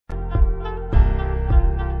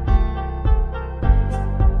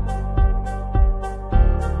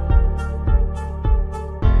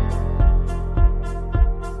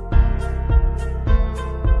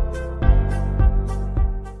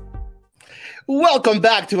Welcome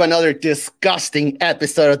back to another disgusting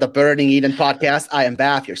episode of the Burning Eden podcast. I am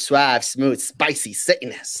Baph, your suave, smooth, spicy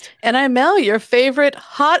Satanist. And I'm Mel, your favorite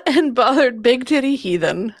hot and bothered big titty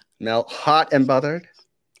heathen. Mel, hot and bothered?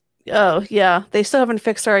 Oh, yeah. They still haven't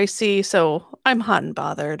fixed our AC, so I'm hot and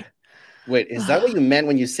bothered. Wait, is that what you meant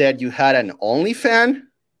when you said you had an OnlyFan?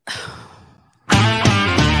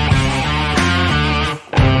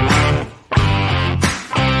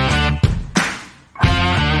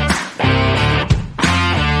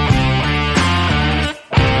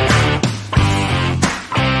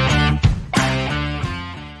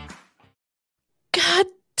 God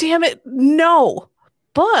damn it, no.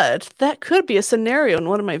 But that could be a scenario in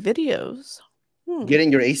one of my videos.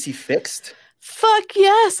 Getting your AC fixed? Fuck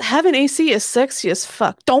yes. Having AC is sexy as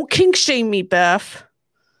fuck. Don't kink shame me, Baph.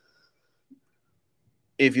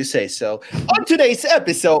 If you say so. On today's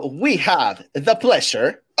episode, we have the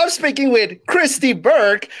pleasure of speaking with Christy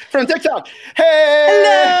Burke from TikTok.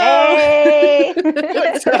 Hey! Hello!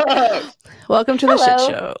 What's up? Welcome to the shit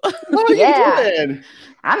show. What are you doing?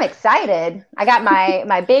 I'm excited. I got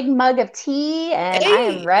my big mug of tea and I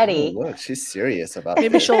am ready. Oh, look, she's serious about Maybe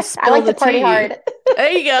this. she'll spill I like the to party tea. hard.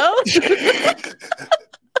 There you go.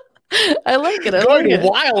 I like it. Going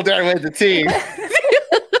wild there with the tea.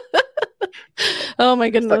 Oh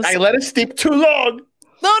my goodness. I let it steep too long.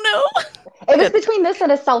 No. It was between this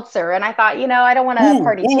and a seltzer, and I thought, I don't want to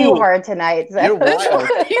party too hard tonight. So. You're wild.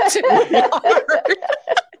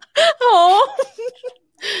 Oh.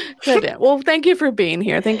 Good. Well, thank you for being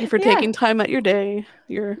here. Thank you for taking time out your day.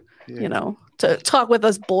 To talk with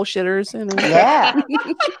us bullshitters.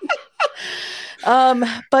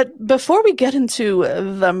 Yeah. But before we get into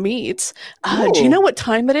the meat, do you know what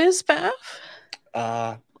time it is, Baph?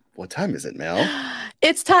 What time is it, Mel?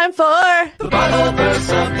 It's time for the Bible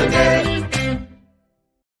verse of the day.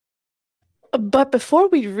 But before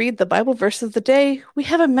we read the Bible verse of the day, we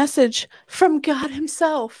have a message from God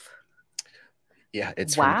himself. Yeah,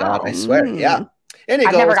 it's from God, I swear. Yeah. And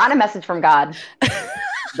I've never gotten a message from God.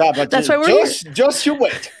 God, but that's why we're here. Just you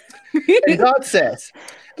wait. And God says,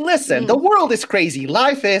 listen, the world is crazy.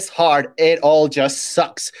 Life is hard. It all just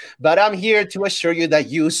sucks. But I'm here to assure you that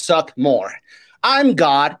you suck more. I'm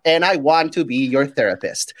God, and I want to be your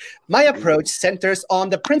therapist. My approach centers on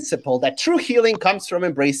the principle that true healing comes from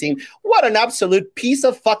embracing what an absolute piece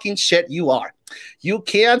of fucking shit you are. You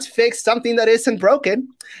can't fix something that isn't broken.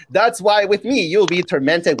 That's why with me, you'll be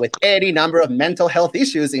tormented with any number of mental health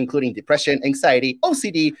issues, including depression, anxiety,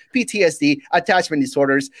 OCD, PTSD, attachment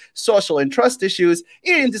disorders, social and trust issues,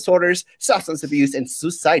 eating disorders, substance abuse, and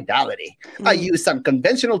suicidality. I use some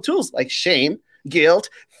conventional tools like shame, guilt,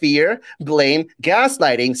 fear, blame,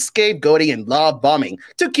 gaslighting, scapegoating, and love bombing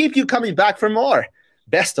to keep you coming back for more.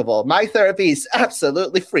 Best of all, my therapy is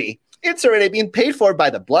absolutely free. It's already been paid for by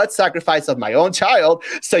the blood sacrifice of my own child,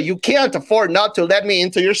 so you can't afford not to let me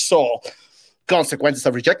into your soul. Consequences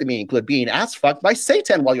of rejecting me include being ass-fucked by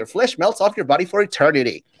Satan while your flesh melts off your body for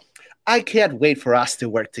eternity. I can't wait for us to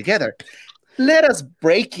work together. Let us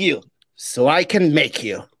break you so I can make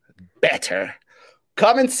you better.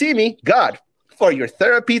 Come and see me, God, for your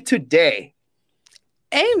therapy today.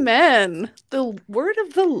 Amen. The word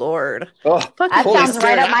of the Lord. Oh, that sounds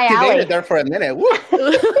right up my alley. There for a minute. Woo.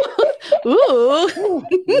 Ooh.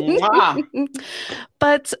 Mwah.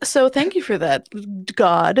 But so thank you for that,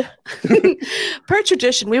 God. Per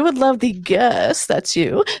tradition, we would love the guest, that's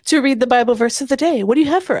you, to read the Bible verse of the day. What do you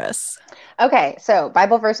have for us? Okay, so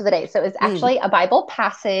Bible verse of the day. So it's actually a Bible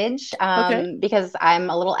passage because I'm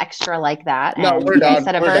a little extra like that. No, we're done.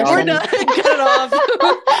 We're done. Get it off.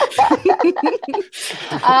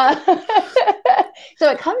 So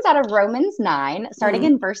it comes out of Romans 9, starting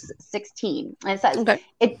in verse 16. And it says,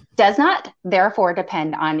 It does not therefore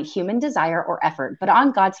depend on human desire or effort, but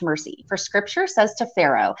on God's mercy. For scripture says to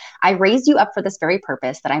Pharaoh, I raised you up for this very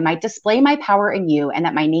purpose, that I might display my power in you and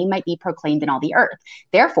that my name might be proclaimed in all the earth.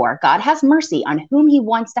 Therefore, God has mercy on whom he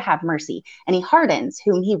wants to have mercy, and he hardens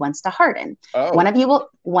whom he wants to harden. One of you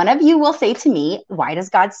will say to me, why does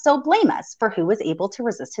God still blame us? For who is able to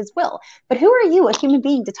resist his will? But who are you, a human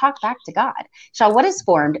being, to talk back to God? Shall what is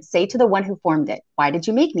formed say to the one who formed it, why did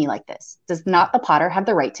you make me like this? Does not the potter have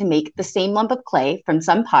the right to make the same lump of clay from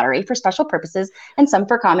some pottery for special purposes and some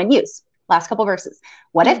for common use? Last couple verses.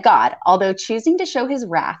 What if God, although choosing to show his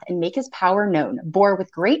wrath and make his power known, bore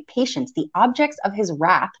with great patience the objects of his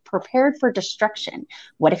wrath prepared for destruction?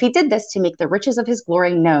 What if he did this to make the riches of his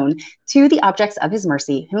glory known to the objects of his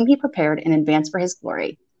mercy, whom he prepared in advance for his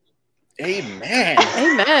glory? Amen.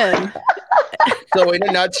 Amen. So in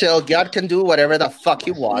a nutshell, God can do whatever the fuck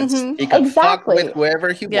he wants. Mm-hmm. He can fuck with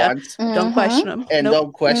whoever he wants. Don't question him. And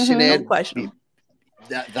don't question it. Don't question him.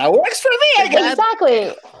 That works for me, I guess.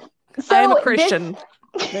 Exactly. So I am a Christian.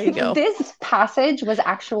 There you go. This passage was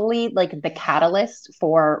actually like the catalyst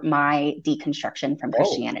for my deconstruction from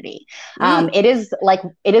Christianity. It is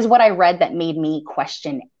what I read that made me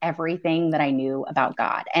question everything that I knew about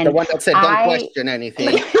God. And the one that said, "Don't question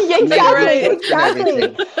anything." Exactly.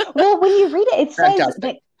 Well, when you read it, it says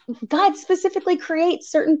that God specifically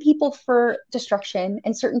creates certain people for destruction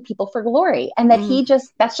and certain people for glory, and that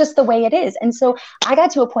that's just the way it is. And so I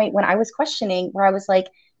got to a point when I was questioning where I was like,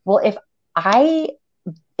 well, if I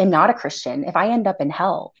am not a Christian, if I end up in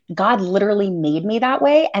hell, God literally made me that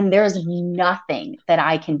way, and there's nothing that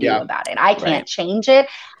I can do about it. I can't change it.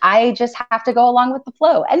 I just have to go along with the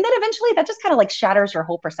flow. And then eventually that just kind of like shatters your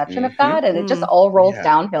whole perception of God, and it just all rolls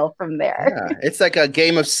downhill from there. Yeah. It's like a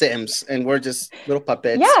game of Sims, and we're just little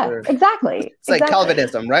puppets. Yeah, exactly. It's like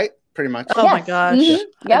Calvinism, right? Pretty much. Oh my gosh.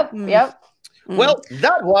 Mm-hmm. Yep. Well,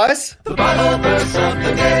 that was the Bible verse of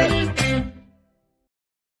the day.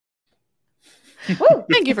 Woo,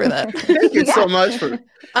 thank you for that. Thank you so much for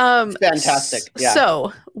fantastic. Yeah.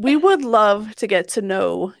 So we would love to get to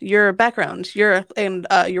know your background, your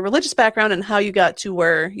religious background, and how you got to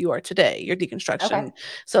where you are today, your deconstruction. Okay.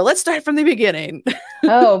 So let's start from the beginning.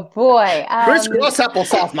 Oh boy. Chris Gross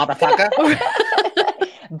applesauce, motherfucker.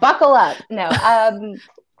 Buckle up. No.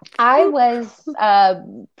 I was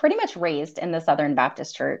pretty much raised in the Southern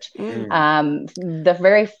Baptist Church. The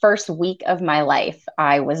very first week of my life,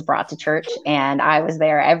 I was brought to church, and I was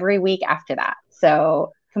there every week after that.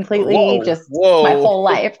 So completely my whole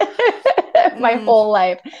life. My whole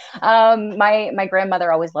life. My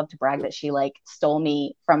grandmother always loved to brag that she like stole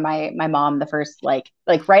me from my mom the first like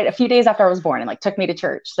right a few days after I was born, and like took me to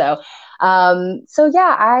church. So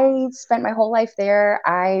yeah, I spent my whole life there.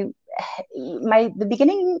 The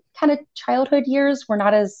beginning kind of childhood years were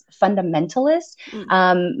not as fundamentalist.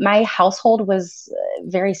 My household was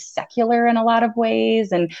very secular in a lot of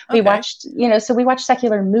ways, and we watched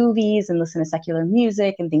secular movies and listened to secular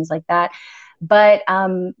music and things like that. But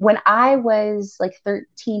when I was like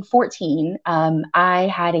 13, 14, I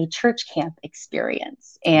had a church camp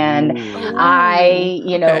experience, and I,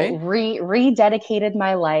 rededicated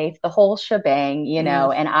my life, the whole shebang,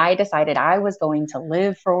 and I decided I was going to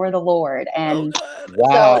live for the Lord. And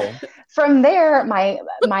so from there, my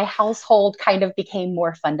household kind of became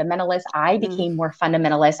more fundamentalist. I became more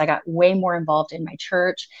fundamentalist. I got way more involved in my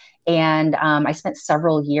church. And I spent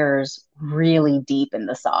several years really deep in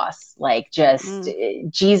the sauce, like just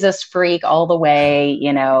Jesus freak all the way,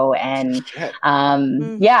 and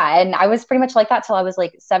and I was pretty much like that till I was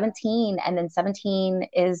like 17. And then 17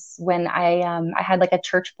 is when I had like a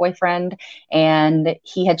church boyfriend, and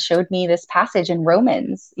he had showed me this passage in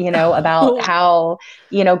Romans, about how,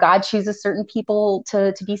 God chooses certain people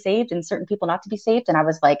to be saved and certain people not to be saved. And I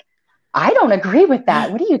was like, I don't agree with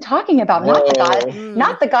that. What are you talking about? Not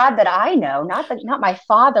the God that I know, not my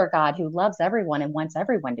Father God who loves everyone and wants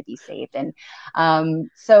everyone to be saved. And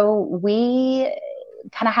so we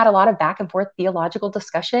kind of had a lot of back and forth theological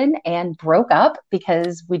discussion and broke up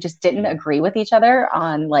because we just didn't agree with each other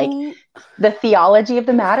on like the theology of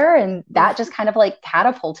the matter. And that just kind of like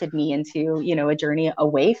catapulted me into, a journey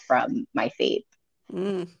away from my faith.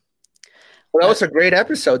 Well, that was a great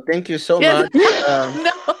episode. Thank you so much.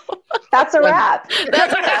 No. That's a wrap.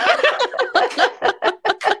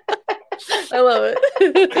 I love it.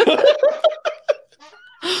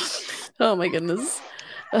 Oh my goodness.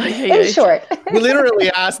 In short. We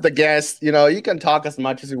literally asked the guest, you can talk as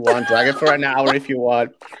much as you want, drag it for an hour if you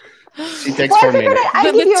want. She takes 4 minutes.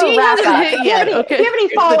 I give you a wrap up. Do you have any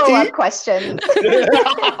follow-up questions?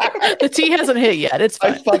 The tea hasn't hit yet. It's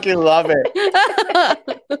fine. I fucking love it.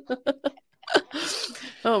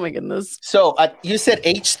 Oh my goodness. So you said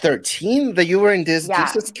age 13 that you were in this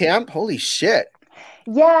Jesus camp? Holy shit.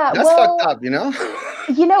 Yeah. That's fucked up,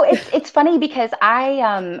 it's funny because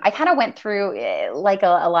I kind of went through like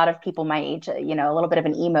a lot of people my age, a little bit of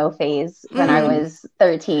an emo phase when I was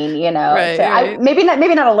 13, Right, so right. Maybe not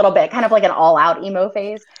a little bit, kind of like an all out emo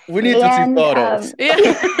phase. We need to see photos.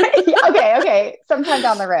 Okay. Sometime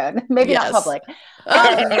down the road, maybe not public.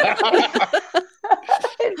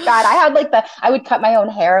 God, I had I would cut my own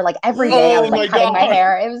hair like every day. I was like cutting my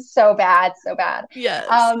hair. It was so bad. Yes.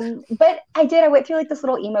 But I went through like this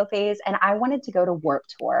little emo phase, and I wanted to go to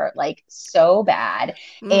Warped Tour like so bad.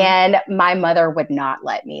 And my mother would not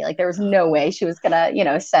let me. Like there was no way she was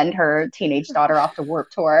gonna, send her teenage daughter off to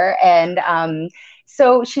Warped Tour. And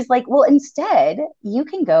So she's like, well, instead you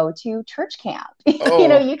can go to church camp.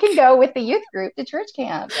 Oh. You can go with the youth group to church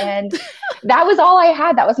camp. And that was all I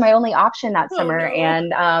had. That was my only option that summer. No.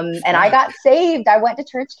 And I got saved. I went to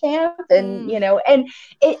church camp and, and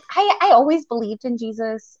I always believed in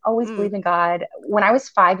Jesus, always believed in God. When I was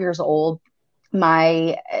 5 years old,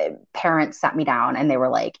 my parents sat me down and they were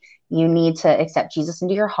like, you need to accept Jesus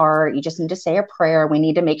into your heart. You just need to say a prayer. We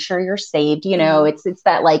need to make sure you're saved. It's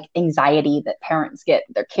that like anxiety that parents get,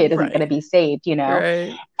 their kid isn't going to be saved,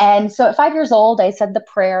 Right. And so at 5 years old, I said the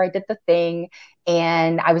prayer, I did the thing,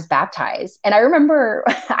 and I was baptized. And I remember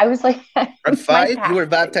I was like, at 5? You were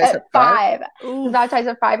baptized at 5? I was baptized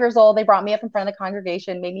at 5 years old. They brought me up in front of the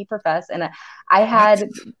congregation, made me profess. And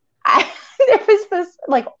there was this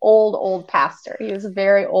like old pastor. He was a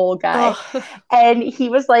very old guy. Oh. And he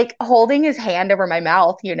was like holding his hand over my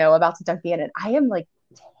mouth, about to dunk me in. And I am like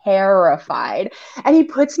terrified. And he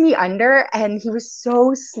puts me under and he was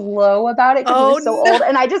so slow about it because he was so old.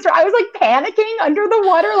 And I was like panicking under the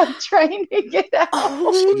water, like trying to get out.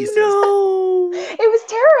 Oh, no. It was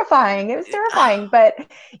terrifying. But,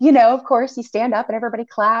 of course you stand up and everybody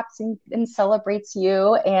claps and celebrates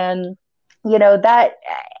you. And, that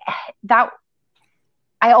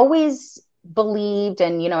I always believed,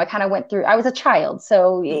 and I kind of went through, I was a child,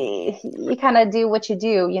 so you kind of do what you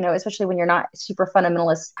do, especially when you're not super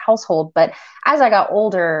fundamentalist household. But as I got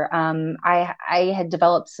older, I had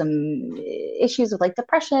developed some issues with like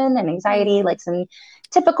depression and anxiety, like some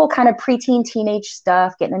typical kind of preteen teenage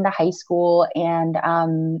stuff, getting into high school. And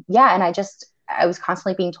and I was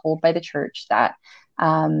constantly being told by the church that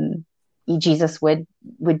Jesus would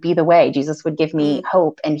be the way. Jesus would give me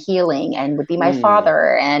hope and healing and would be my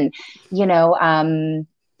father. And,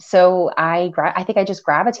 so I think I just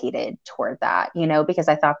gravitated toward that, because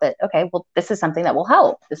I thought that, okay, well, this is something that will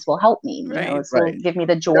help. This will help me, this will give me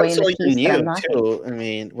the joy and the peace that I'm not too. I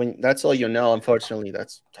mean, when that's all unfortunately,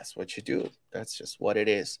 that's what you do. That's just what it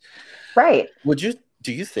is. Right.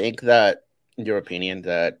 Do you think that, in your opinion,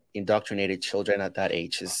 that indoctrinated children at that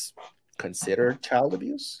age is considered child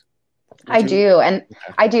abuse? I do. And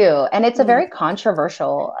it's a very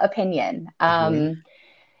controversial opinion. A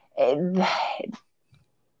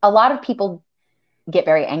lot of people get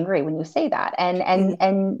very angry when you say that,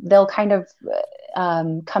 and they'll kind of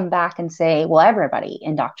come back and say, well, everybody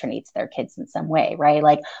indoctrinates their kids in some way, right?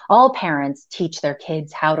 Like all parents teach their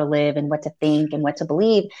kids how to live and what to think and what to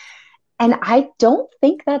believe. And I don't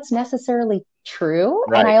think that's necessarily true.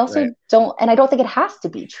 Right, and I also don't think it has to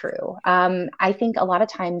be true. I think a lot of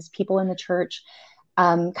times people in the church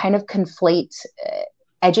kind of conflate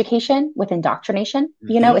education with indoctrination,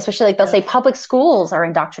 especially like they'll say public schools are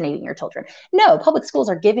indoctrinating your children. No, public schools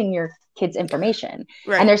are giving your kids information.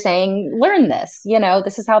 Right. And they're saying, learn this,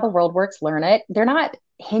 this is how the world works, learn it. They're not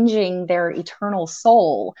hinging their eternal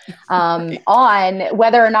soul on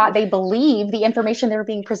whether or not they believe the information they're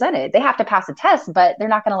being presented. They have to pass a test, but they're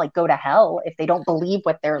not going to like go to hell if they don't believe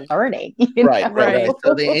what they're learning. Right.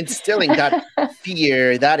 So they're instilling that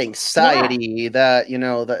fear, that anxiety, that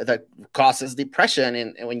that causes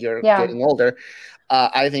depression when you're getting older.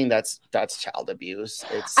 I think that's child abuse.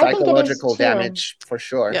 It's psychological damage for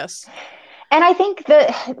sure. Yes. And I think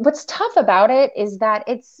that what's tough about it is that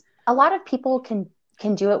it's a lot of people can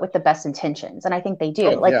do it with the best intentions. And I think they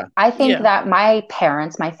do. I think that my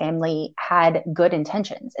parents, my family had good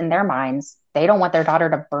intentions in their minds. They don't want their daughter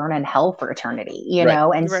to burn in hell for eternity,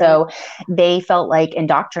 know? And so they felt like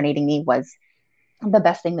indoctrinating me was the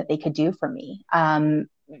best thing that they could do for me. And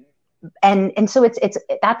so it's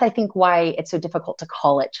that's, I think, why it's so difficult to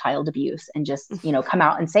call it child abuse and just, come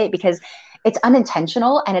out and say it, because it's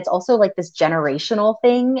unintentional. And it's also like this generational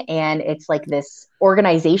thing. And it's like this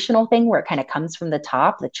organizational thing where it kind of comes from the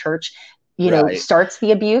top. The church, starts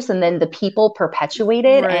the abuse and then the people perpetuate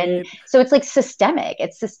it. Right. And so it's like systemic.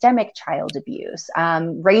 It's systemic child abuse,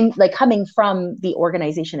 like coming from the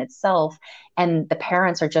organization itself. And the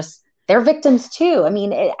parents are just, they're victims too. I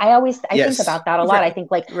mean, I think about that a lot. I think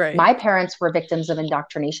like my parents were victims of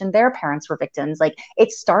indoctrination. Their parents were victims. Like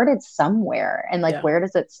it started somewhere, and like, where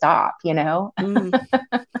does it stop?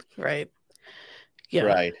 Right. Yeah.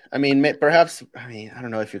 Right. I mean, perhaps, I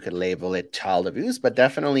don't know if you could label it child abuse, but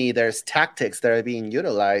definitely there's tactics that are being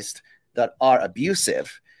utilized that are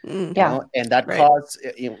abusive. And that cause,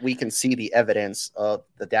 we can see the evidence of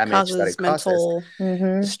the damage that it causes.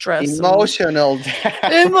 Mental stress, emotional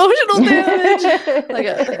damage. Like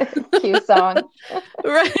a cute song.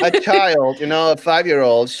 Right. A child, a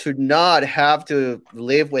 5-year-old should not have to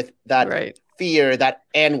live with that fear, that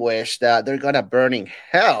anguish that they're gonna burn in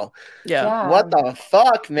hell. Yeah. What the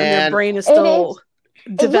fuck, man? And their brain is still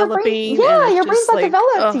developing. Your brain's not like,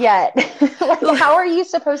 developed yet. Like, how are you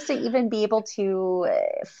supposed to even be able to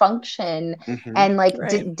function and like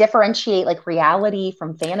differentiate like reality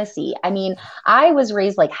from fantasy? I mean, I was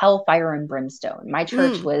raised like hellfire and brimstone. My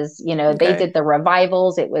church was, they did the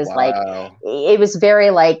revivals. It was like, it was very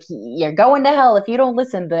like, you're going to hell if you don't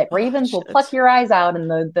listen. The ravens will pluck your eyes out, and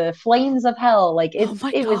the flames of hell. Like it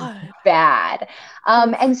was bad.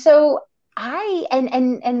 And so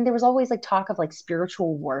and there was always like talk of like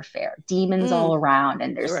spiritual warfare, demons all around,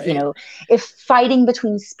 and there's if fighting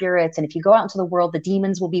between spirits, and if you go out into the world, the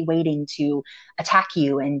demons will be waiting to attack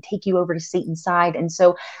you and take you over to Satan's side. And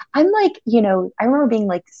so I'm like, I remember being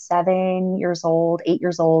like 7 years old, 8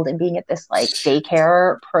 years old, and being at this like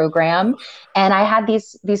daycare program, and I had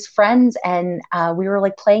these friends, and we were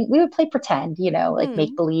like we would play pretend, like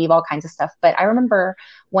make believe, all kinds of stuff. But I remember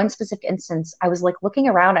one specific instance, I was like looking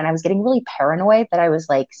around, and I was getting really paranoid that I was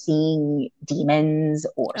like seeing demons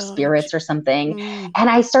or spirits or something. And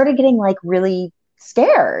I started getting like really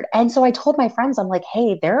scared. And so I told my friends, I'm like,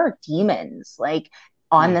 hey, there are demons like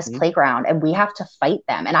on this playground, and we have to fight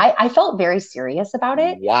them. And I felt very serious about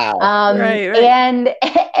it. Wow. And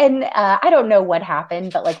I don't know what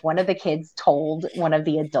happened, but like one of the kids told one of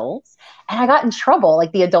the adults, and I got in trouble.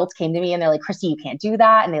 Like the adults came to me and they're like, Christy, you can't do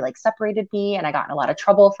that. And they like separated me, and I got in a lot of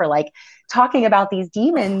trouble for like talking about these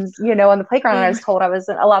demons, on the playground. And I was told I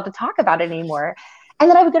wasn't allowed to talk about it anymore. And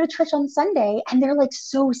then I would go to church on Sunday, and they're like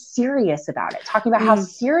so serious about it, talking about how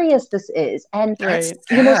serious this is. And,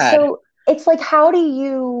 so it's like, how do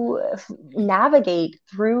you navigate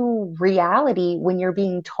through reality when you're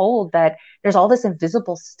being told that there's all this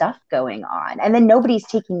invisible stuff going on, and then nobody's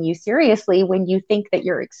taking you seriously when you think that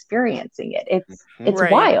you're experiencing it?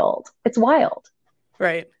 It's wild. It's wild.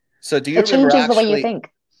 Right. So do you it changes the way you think.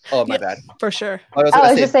 Oh, my bad. For sure. I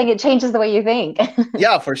was just saying it changes the way you think.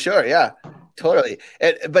 Yeah, for sure. Yeah, totally.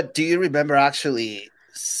 But do you remember actually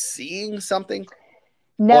seeing something?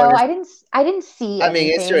 No, I didn't see anything. I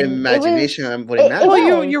mean, it's your imagination.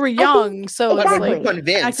 Well, you were young, so exactly. it's like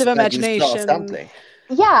active imagination. Something.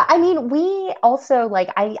 Yeah, I mean, we also like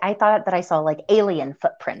I thought that I saw like alien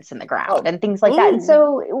footprints in the ground and things like that. And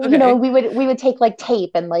so we would take like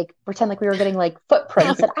tape and like pretend like we were getting like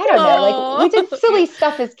footprints, and I don't know, like we did silly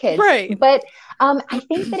stuff as kids. Right. But I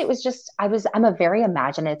think that it was just I'm a very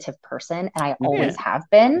imaginative person, and I always have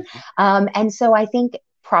been. And so I think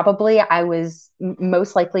probably I was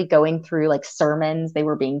most likely going through like sermons. They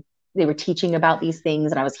were teaching about these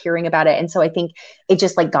things, and I was hearing about it. And so I think it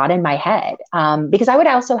just like got in my head, because I would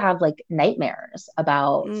also have like nightmares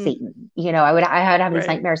about Satan. I would have these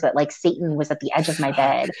nightmares that like Satan was at the edge of my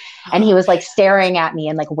bed and he was like staring at me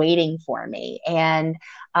and like waiting for me. And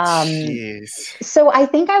so I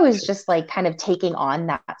think I was just like kind of taking on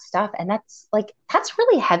that stuff. And that's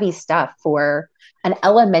really heavy stuff for an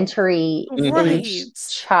elementary age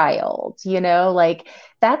child, like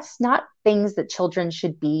that's not things that children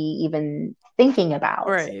should be even thinking about.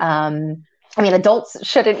 Right. I mean, adults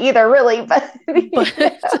shouldn't either, really, but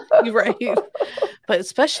right. But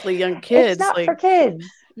especially young kids. It's not for kids.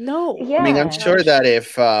 No. Yeah. I mean, I'm sure that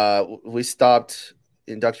if we stopped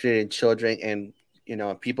indoctrinating children, and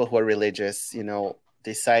people who are religious,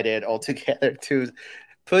 decided altogether to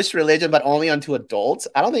push religion, but only onto adults,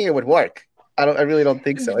 I don't think it would work. I really don't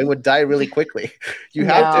think so. It would die really quickly. You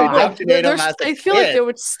have to indoctrinate them as I feel like there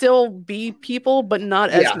would still be people, but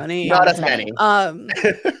not as many. Not as many.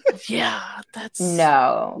 Yeah, that's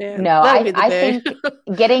no. I think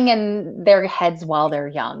getting in their heads while they're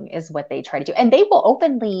young is what they try to do, and they will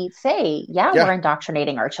openly say, we're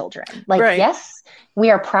indoctrinating our children. Like, yes,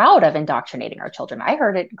 we are proud of indoctrinating our children. I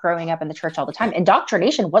heard it growing up in the church all the time.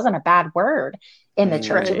 Indoctrination wasn't a bad word in the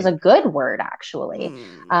church. It was a good word, actually.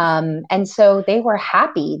 And so they were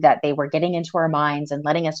happy that they were getting into our minds and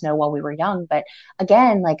letting us know while we were young. But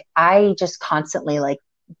again, like I just constantly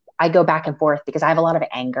I go back and forth because I have a lot of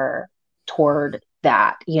anger toward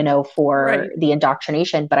that, for the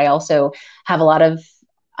indoctrination. But I also have a lot of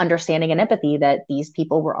understanding and empathy that these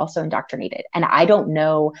people were also indoctrinated. And I don't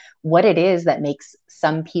know what it is that makes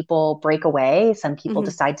some people break away. Some people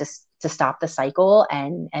decide to stop the cycle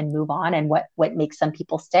and move on, and what makes some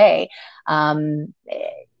people stay. And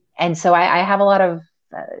so I have a lot of,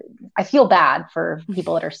 I feel bad for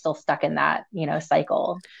people that are still stuck in that,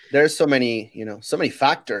 cycle. There's so many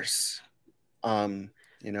factors. A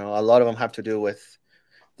lot of them have to do with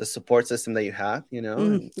the support system that you have,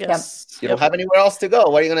 Yes. You don't have anywhere else to go.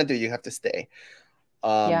 What are you going to do? You have to stay.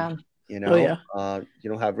 You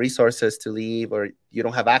don't have resources to leave, or you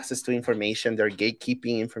don't have access to information. They're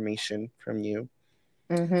gatekeeping information from you.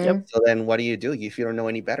 So then what do you do if you don't know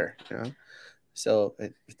any better? So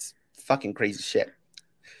it's fucking crazy shit.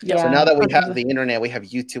 So now that we have the internet, we have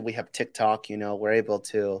YouTube, we have TikTok, we're able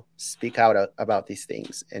to speak out about these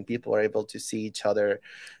things, and people are able to see each other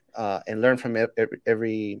and learn from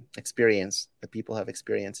every experience that people have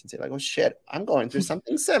experienced and say like, oh shit, I'm going through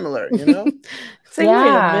something similar, Say, wait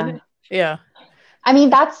a minute. Yeah. I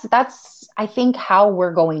mean, that's I think how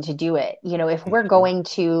we're going to do it. If we're going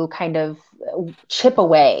to kind of chip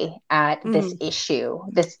away at this issue,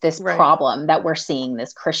 this problem that we're seeing,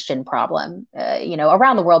 this Christian problem,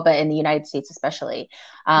 around the world, but in the United States especially.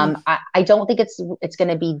 I don't think it's going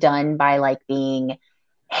to be done by like being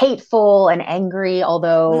hateful and angry,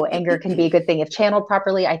 although anger can be a good thing if channeled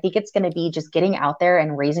properly. I think it's going to be just getting out there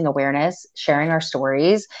and raising awareness, sharing our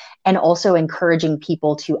stories, and also encouraging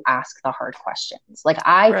people to ask the hard questions. Like,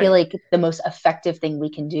 I feel like the most effective thing we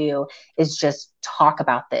can do is just talk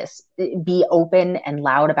about this, be open and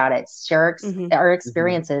loud about it, share our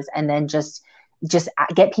experiences, and then just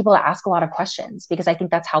get people to ask a lot of questions, because I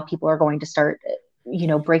think that's how people are going to start,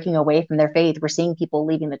 breaking away from their faith. We're seeing people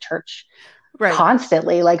leaving the church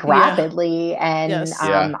constantly, like rapidly. And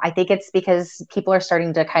I think it's because people are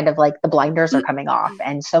starting to kind of like, the blinders are coming off,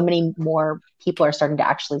 and so many more people are starting to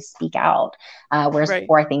actually speak out. Whereas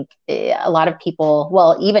before, I think a lot of people,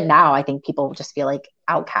 well, even now, I think people just feel like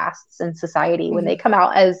outcasts in society when they come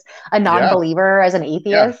out as a non-believer, as an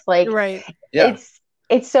atheist.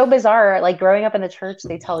 It's so bizarre. Like, growing up in the church,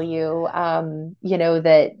 they tell you,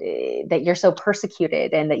 that you're so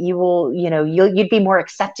persecuted, and that you will, you'd be more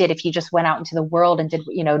accepted if you just went out into the world and did,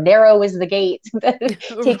 narrow is the gate that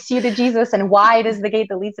takes you to Jesus, and wide is the gate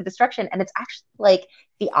that leads to destruction. And it's actually like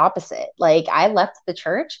the opposite. Like, I left the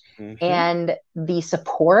church, and the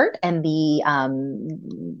support and the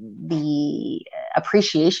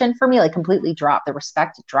appreciation for me, like, completely dropped. The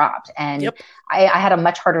respect dropped. And I had a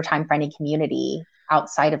much harder time finding community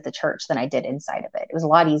outside of the church than I did inside of it. It was a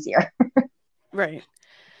lot easier.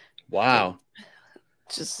 Wow.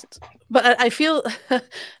 But I feel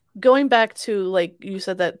going back to, like you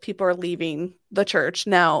said, that people are leaving the church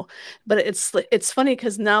now, but it's funny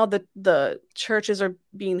because now the churches are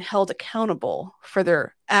being held accountable for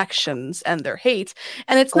their actions and their hate,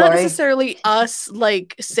 and it's not necessarily us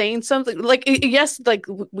like saying something like, yes, like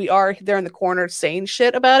we are there in the corner saying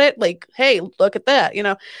shit about it, like, hey, look at that,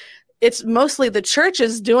 it's mostly the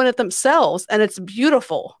churches doing it themselves, and it's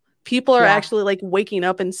beautiful. People are actually like waking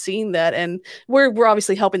up and seeing that, and we're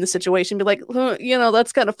obviously helping the situation. Be like,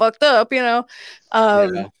 that's kind of fucked up,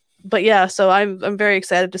 But so I'm very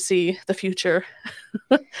excited to see the future.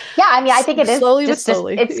 I mean, I think it is slowly, it's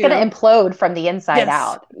going to implode from the inside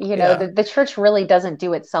out. The church really doesn't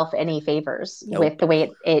do itself any favors with the way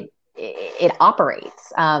it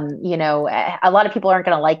operates. A lot of people aren't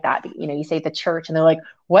going to like that. You say the church, and they're like,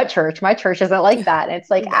 what church? My church isn't like that. And it's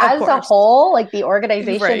like, as a whole, like the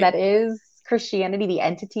organization that is Christianity, the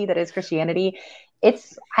entity that is Christianity,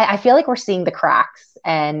 I feel like we're seeing the cracks,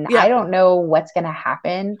 and I don't know what's going to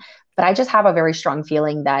happen, but I just have a very strong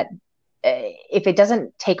feeling that if it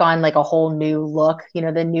doesn't take on like a whole new look,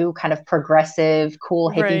 the new kind of progressive,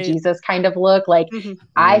 cool hippie Jesus kind of look, like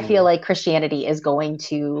I feel like Christianity is going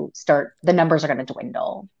to start, the numbers are going to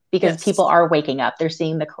dwindle, because people are waking up. They're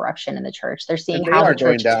seeing the corruption in the church. They're seeing how the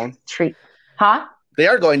church treat. They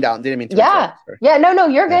are going down. Didn't mean to. No,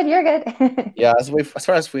 you're good. You're good.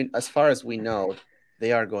 As far as we know,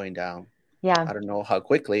 they are going down. I don't know how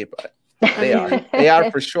quickly, but they are. They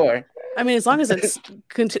are for sure. I mean, as long as it's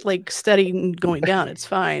like steady going down, it's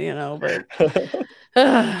fine, But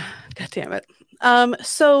God damn it.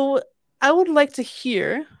 So I would like to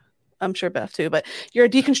hear, I'm sure Baph too, but your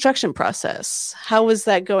deconstruction process. How was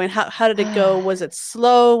that going? How did it go? Was it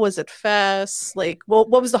slow? Was it fast? Like, what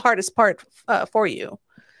was the hardest part for you?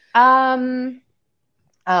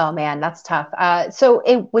 Oh man, that's tough. So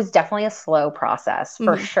it was definitely a slow process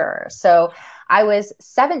for sure. So I was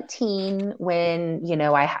 17 when,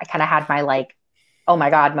 I kind of had my like, oh my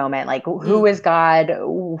God moment. Like, who is God?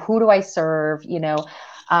 Who do I serve?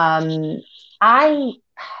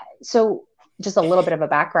 So just a little bit of a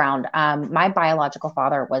background. My biological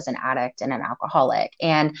father was an addict and an alcoholic.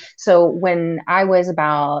 And so when I was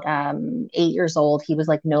about 8 years old, he was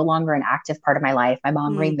like no longer an active part of my life. My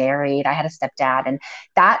mom remarried. I had a stepdad, and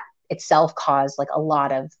that itself caused like a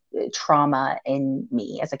lot of trauma in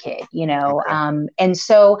me as a kid, and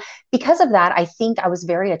so because of that, I think I was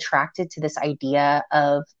very attracted to this idea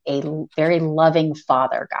of a very loving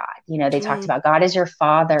father God. They talked about God is your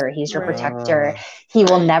father. He's your protector. He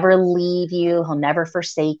will never leave you. He'll never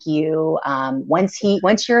forsake you. Once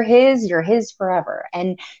you're his forever.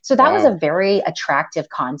 And so that was a very attractive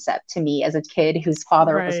concept to me as a kid whose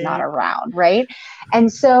father was not around. Right.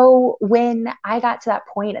 And so when I got to that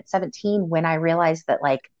point at 17, when I realized that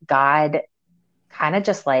like God kind of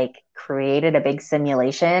just like created a big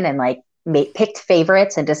simulation and like picked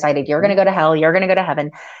favorites and decided you're going to go to hell, you're going to go to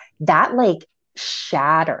heaven, that like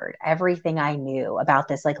shattered everything I knew about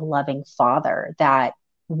this like loving father that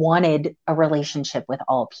wanted a relationship with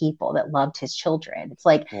all people, that loved his children. It's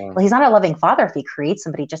like, well, he's not a loving father if he creates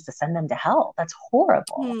somebody just to send them to hell. That's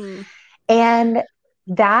horrible. And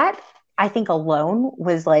that, I think alone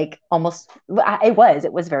was like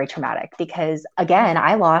it was very traumatic because again,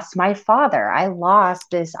 I lost my father. I lost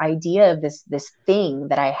this idea of this thing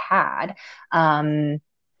that I had. And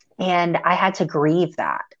I had to grieve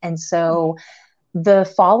that. And so the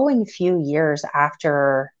following few years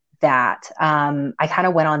after that, I kind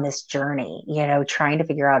of went on this journey, trying to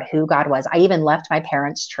figure out who God was. I even left my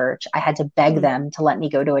parents' church. I had to beg them to let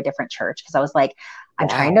me go to a different church because I was like, I'm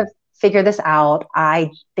trying to figure this out.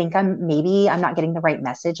 I think I'm not getting the right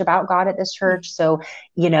message about God at this church. So,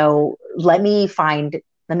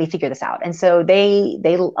 let me figure this out. And so they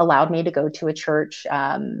allowed me to go to a church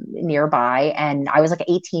nearby. And I was like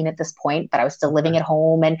 18 at this point, but I was still living at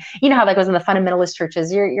home. And you know how that goes in the fundamentalist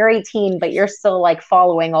churches, you're 18, but you're still like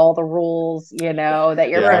following all the rules, that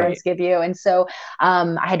your parents give you. And so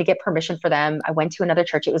I had to get permission for them. I went to another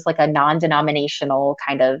church. It was like a non-denominational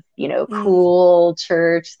kind of, cool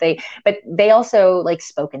church. They also like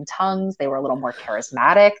spoke in tongues. They were a little more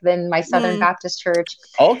charismatic than my Southern Baptist church.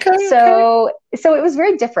 Okay. So it was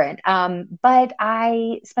very different. But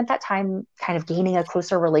I spent that time kind of gaining a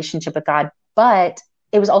closer relationship with God, but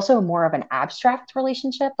it was also more of an abstract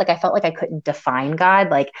relationship. Like I felt like I couldn't define God.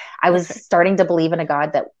 Like I was starting to believe in a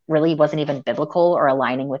God that really wasn't even biblical or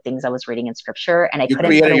aligning with things I was reading in scripture. And I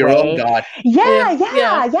couldn't put away your own God.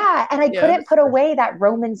 Yeah. And I couldn't put away that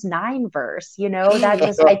Romans 9 verse, that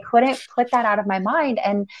just, I couldn't put that out of my mind.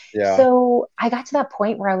 And so I got to that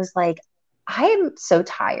point where I was like, I am so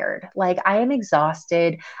tired. Like I am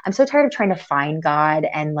exhausted. I'm so tired of trying to find God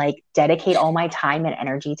and like dedicate all my time and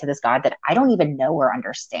energy to this God that I don't even know or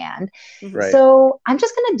understand. Right. So I'm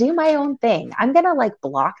just going to do my own thing. I'm going to like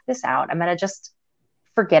block this out. I'm going to just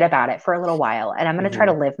forget about it for a little while and I'm going to try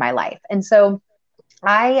to live my life. And so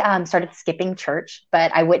I started skipping church,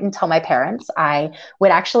 but I wouldn't tell my parents. I would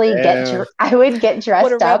actually get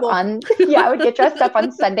dressed up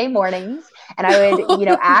on Sunday mornings, and I would,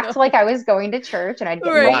 act like I was going to church, and I'd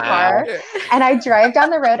get in my car, and I'd drive down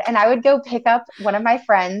the road, and I would go pick up one of my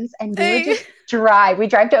friends, and we would just drive. We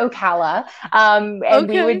drive to Ocala, and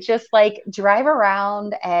we would just like drive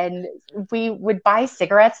around, and we would buy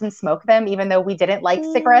cigarettes and smoke them, even though we didn't like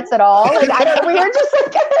cigarettes at all. Like we were just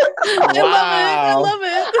like, I love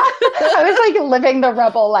it. I was like living the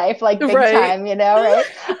rebel life, like big time, right?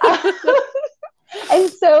 And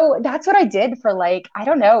so that's what I did for like, I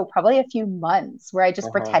don't know, probably a few months where I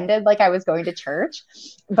just pretended like I was going to church,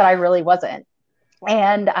 but I really wasn't.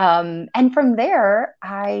 And from there,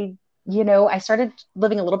 I started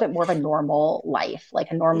living a little bit more of a normal life,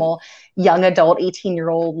 like a normal young adult,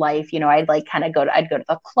 18-year-old life. I'd like I'd go to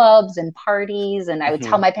the clubs and parties, and I would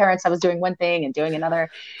tell my parents I was doing one thing and doing another,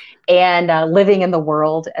 and living in the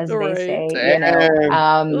world, as they say.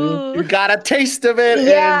 You got a taste of it.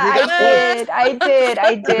 Yeah, I did.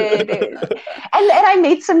 And I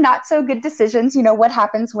made some not so good decisions. What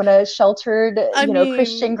happens when a sheltered,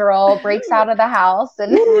 Christian girl breaks out of the house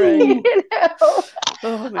and,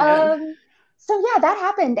 Oh, man. So yeah, that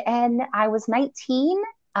happened. And I was 19.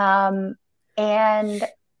 And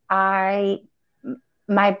my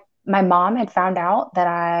mom had found out that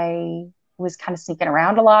I was kind of sneaking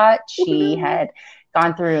around a lot. She had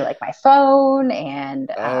gone through like my phone and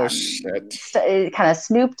kind of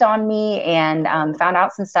snooped on me and found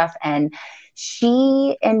out some stuff. And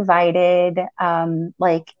she invited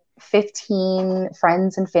like 15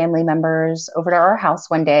 friends and family members over to our house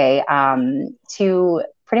one day to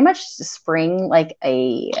pretty much spring like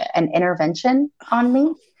an intervention on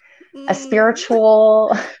me, a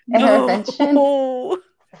spiritual intervention.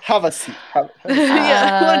 Have a seat.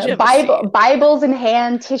 Bibles in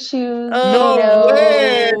hand, tissues,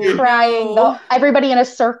 crying, everybody in a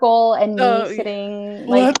circle, and me sitting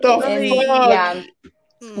like,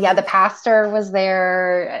 the pastor was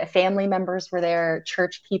there, family members were there,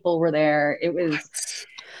 church people were there. It was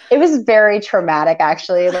It was very traumatic,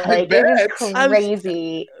 actually. Like it was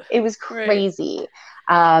crazy. It was Right. crazy.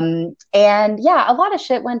 And yeah, a lot of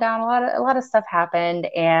shit went down. A lot of stuff happened,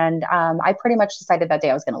 and I pretty much decided that day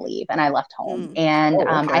I was going to leave, and I left home. And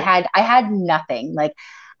I had nothing. Like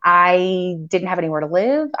I didn't have anywhere to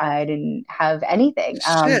live. I didn't have anything.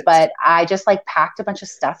 But I just like packed a bunch of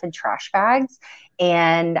stuff in trash bags,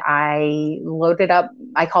 and I loaded up.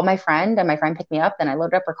 I called my friend, and my friend picked me up. Then I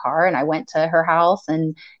loaded up her car, and I went to her house,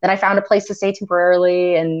 and then I found a place to stay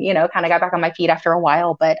temporarily, and kind of got back on my feet after a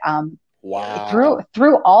while. But wow.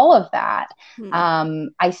 Through all of that,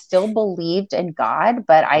 I still believed in God,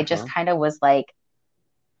 but I just kind of was like,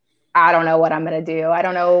 I don't know what I'm going to do. I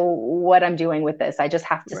don't know what I'm doing with this. I just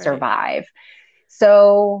have to survive.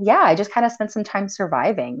 So yeah, I just kind of spent some time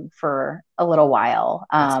surviving for a little while,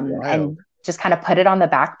 and just kind of put it on the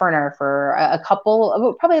back burner for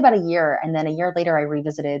probably about a year. And then a year later, I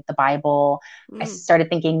revisited the Bible. I started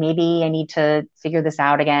thinking maybe I need to figure this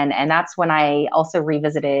out again. And that's when I also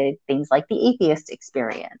revisited things like the atheist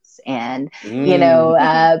experience and,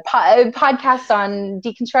 podcasts on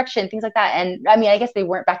deconstruction, things like that. And I mean, I guess they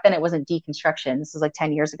weren't back then. It wasn't deconstruction. This was like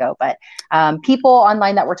 10 years ago, but people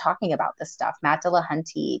online that were talking about this stuff, Matt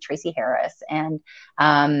Dillahunty, Tracy Harris, and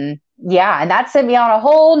yeah, and that sent me on a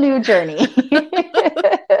whole new journey.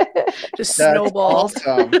 Just snowballed.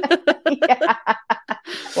 Awesome. Yeah.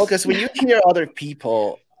 Well, because when you hear other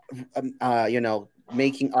people,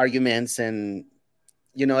 making arguments, and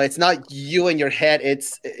it's not you in your head;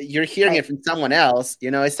 you're hearing it from someone else.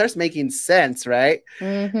 It starts making sense, right?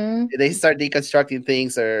 Mm-hmm. They start deconstructing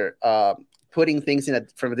things or putting things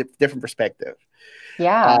from a different perspective.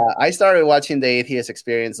 Yeah, I started watching the Atheist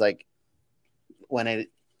Experience like when I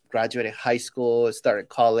graduated high school, started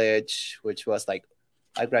college, which was like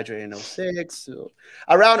I graduated in 2006. So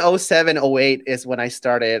around 2007, 2008 is when I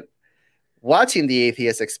started watching the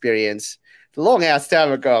Atheist Experience. Long ass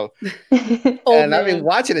time ago. And I've been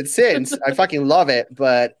watching it since. I fucking love it.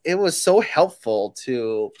 But it was so helpful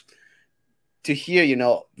to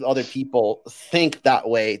hear, other people think that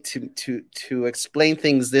way, to explain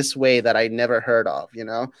things this way that I never heard of,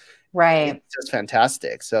 Right. It's just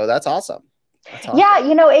fantastic. So that's awesome. Yeah,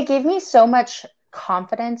 it gave me so much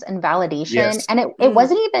confidence and validation. Yes. And it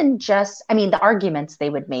wasn't even just, I mean, the arguments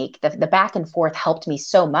they would make, the back and forth helped me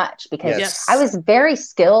so much because I was very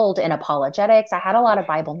skilled in apologetics. I had a lot of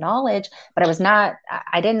Bible knowledge, but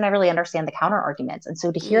I didn't really understand the counter arguments. And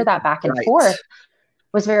so to hear that back and forth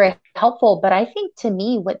was very helpful. But I think to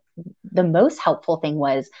me, what the most helpful thing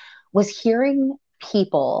was hearing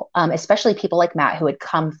people, especially people like Matt, who had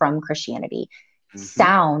come from Christianity,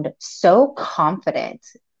 sound so confident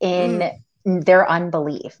in their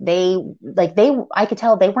unbelief. I could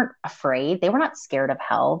tell they weren't afraid. They were not scared of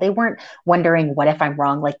hell. They weren't wondering, what if I'm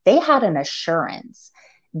wrong? Like they had an assurance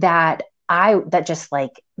that just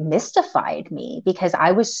like mystified me, because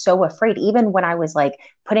I was so afraid. Even when I was like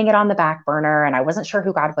putting it on the back burner and I wasn't sure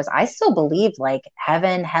who God was, I still believed like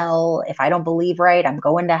heaven, hell. If I don't believe right, I'm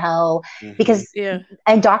going to hell. Because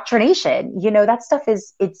indoctrination, that stuff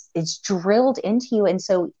it's drilled into you. And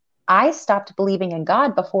so I stopped believing in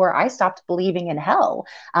God before I stopped believing in hell.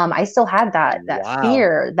 I still had that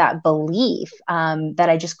fear, that belief that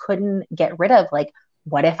I just couldn't get rid of. Like,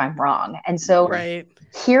 what if I'm wrong? And so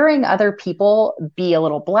hearing other people be a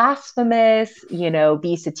little blasphemous,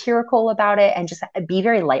 be satirical about it, and just be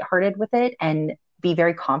very lighthearted with it, and be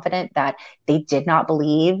very confident that they did not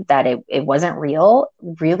believe that it wasn't real,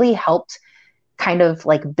 really helped kind of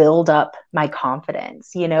like build up my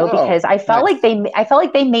confidence, because I felt like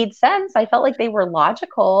they made sense. I felt like they were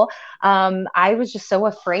logical. I was just so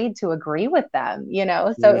afraid to agree with them,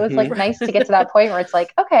 so it was like nice to get to that point where it's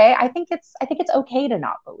like, okay, I think it's okay to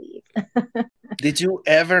not believe. Did you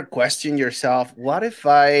ever question yourself, what if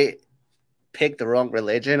I pick the wrong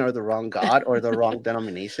religion or the wrong God or the wrong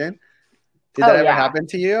denomination? Did that ever happen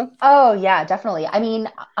to you? Oh yeah, definitely. I mean,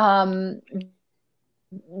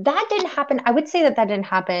 that didn't happen. I would say that didn't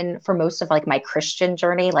happen for most of like my Christian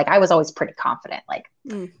journey. Like I was always pretty confident. Like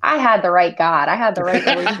I had the right God. I had the right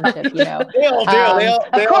relationship, They all do.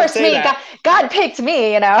 Of course, God picked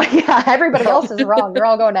me, Yeah, everybody else is wrong. You're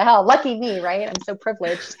all going to hell. Lucky me, right? I'm so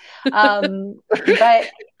privileged. But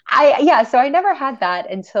so I never had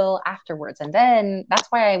that until afterwards. And then that's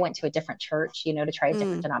why I went to a different church, to try a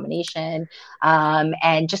different denomination,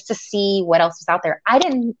 and just to see what else was out there. I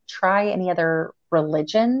didn't try any other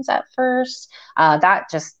religions at first. That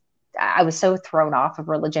just I was so thrown off of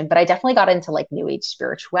religion, but I definitely got into like New Age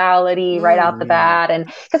spirituality right out the bat. And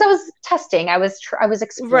because I was testing, I was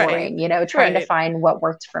exploring, trying to find what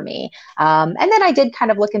worked for me. And then I did kind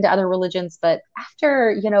of look into other religions, but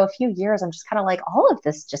after, a few years, I'm just kind of like, all of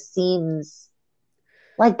this just seems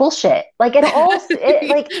like bullshit. Like one's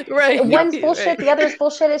bullshit, the other's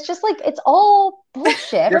bullshit. It's just like, it's all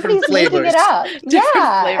bullshit. Everybody's making it up.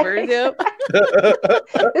 Flavors, yep.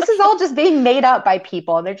 This is all just being made up by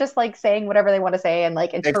people. And they're just like saying whatever they want to say and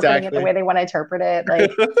like interpreting it the way they want to interpret it.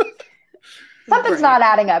 Like something's not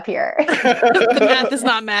adding up here. The math is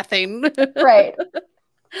not mathing. Right.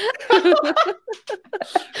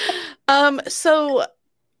 So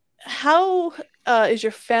how is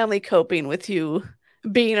your family coping with you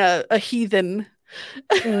being a heathen?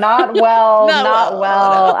 Not well. Really?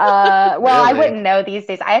 I wouldn't know these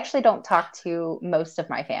days. I actually don't talk to most of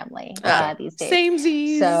my family these days.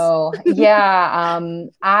 Samesies. So yeah,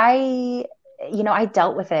 I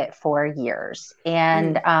dealt with it for years,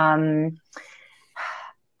 and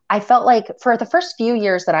I felt like for the first few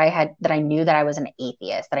years that I knew that I was an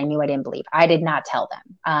atheist, that I knew I didn't believe, I did not tell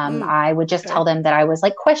them. I would just tell them that I was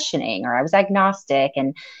like questioning or I was agnostic,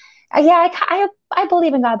 and I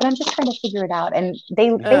believe in God, but I'm just trying to figure it out. And they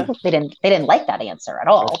didn't like that answer at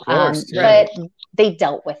all. Of course, but they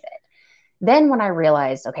dealt with it. Then when I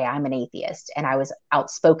realized, okay, I'm an atheist, and I was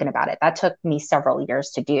outspoken about it, that took me several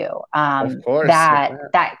years to do. Of course,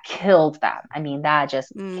 that killed them. I mean, that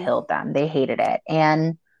just killed them. They hated it.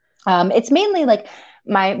 And it's mainly like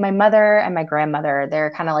my mother and my grandmother,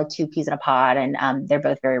 they're kind of like two peas in a pod, and they're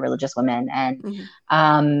both very religious women. And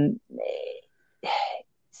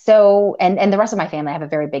so, and the rest of my family, I have a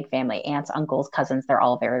very big family, aunts, uncles, cousins, they're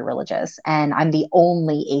all very religious. And I'm the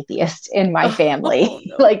only atheist in my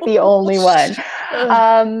family, like the only one.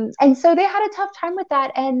 And so they had a tough time with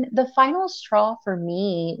that. And the final straw for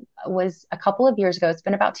me was a couple of years ago. It's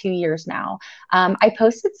been about 2 years now. I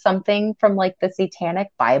posted something from like the Satanic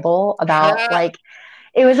Bible about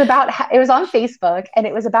it was on Facebook, and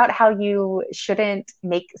it was about how you shouldn't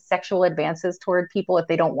make sexual advances toward people if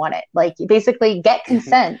they don't want it. Like basically get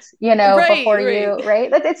consent, before you,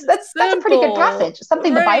 right? That's a pretty good passage.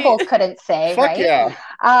 Something the Bible couldn't say, Fuck right? Yeah.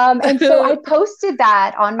 And so I posted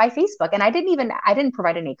that on my Facebook, and I didn't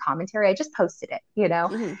provide any commentary. I just posted it,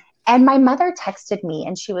 And my mother texted me,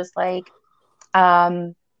 and she was like,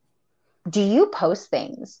 do you post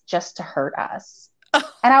things just to hurt us?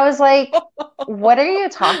 And I was like, what are you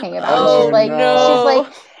talking about? She's like,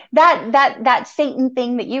 that Satan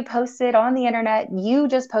thing that you posted on the internet, you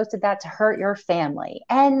just posted that to hurt your family.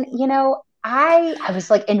 And, I was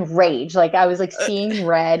like enraged, like I was like seeing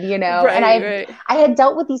red, and I had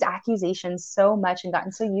dealt with these accusations so much and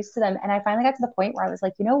gotten so used to them. And I finally got to the point where I was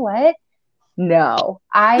like, you know what? No,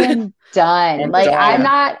 I am done. I'm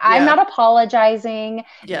not apologizing.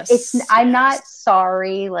 Yes. I'm not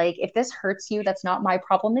sorry. Like, if this hurts you, that's not my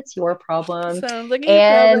problem. It's your problem. Sounds like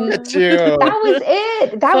and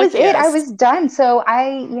that was it. I was done. So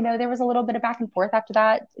there was a little bit of back and forth after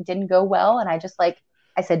that. It didn't go well. And I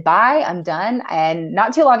said, bye, I'm done. And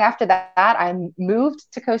not too long after that, I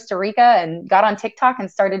moved to Costa Rica and got on TikTok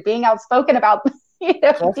and started being outspoken about Costa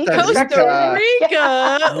Rica.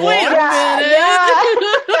 Wait a minute. Yeah.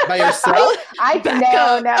 By yourself?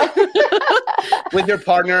 No. With your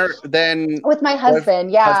partner, then? With my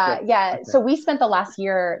husband. Yeah. Okay. So we spent the last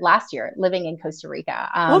year living in Costa Rica.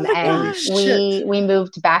 We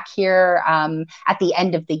moved back here at the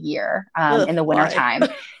end of the year in the wintertime.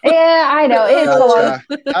 Yeah, I know. It's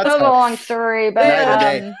a long story.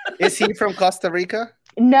 But is he from Costa Rica?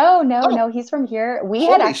 No. He's from here.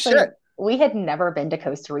 We had never been to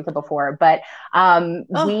Costa Rica before, but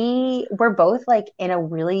we were both like in a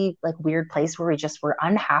really like weird place where we just were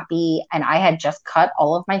unhappy, and I had just cut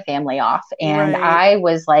all of my family off, and I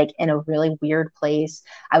was like in a really weird place.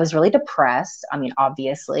 I was really depressed. I mean,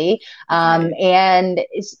 obviously, and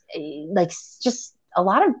it's like just a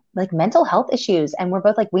lot of like mental health issues, and we're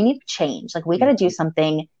both like, we need to change. Like, we got to do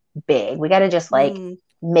something big. We got to just like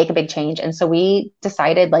make a big change. And so we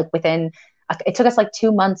decided like it took us like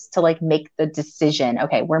 2 months to like make the decision.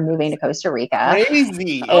 Okay, we're moving to Costa Rica.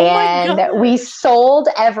 Crazy. And we sold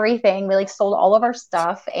everything. We like sold all of our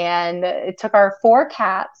stuff, and it took our 4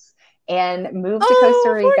 cats and moved to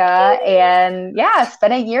Costa Rica, and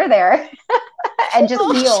spent a year there and just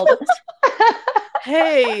healed.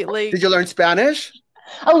 Hey, like, did you learn Spanish?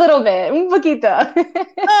 A little bit, un poquito.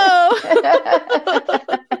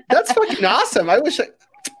 That's fucking awesome. I wish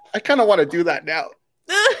I kind of want to do that now.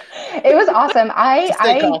 It was awesome. I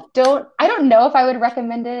don't know if I would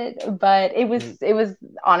recommend it, but it was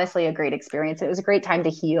honestly a great experience. It was a great time to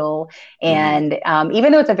heal. And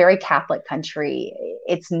even though it's a very Catholic country,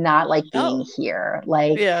 it's not like being here.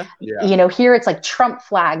 Like, here it's like Trump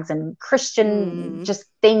flags and Christian just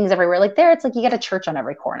things everywhere. Like there, it's like you get a church on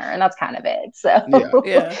every corner, and that's kind of it. So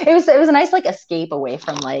it was a nice like escape away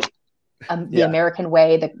from like the American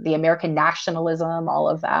way, the American nationalism, all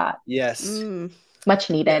of that. Yes.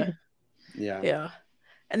 Much needed. Yeah.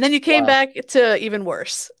 And then you came back to even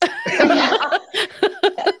worse.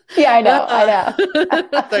 Yeah, I know.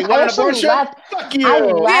 Like, what, an abortion? Fuck you. I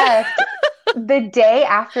left the day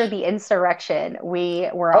after the insurrection. We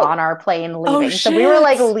were on our plane leaving. So we were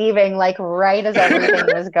like leaving like right as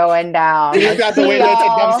everything was going down. You got the way that's a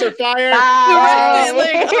dumpster fire?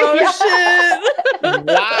 Shit.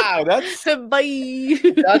 Wow, that's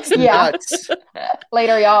nuts.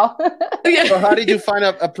 Later, y'all. So how did you find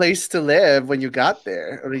a place to live when you got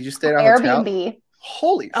there? Or did you stay at a hotel? Airbnb.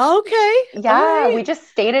 Holy okay. Yeah, we just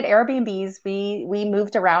stayed at Airbnbs. We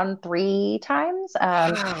moved around 3 times.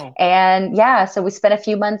 Wow. And so we spent a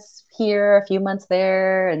few months here, a few months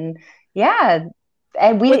there, and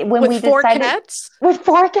and we with 4 cats? With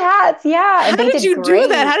 4 cats, yeah. And how did you do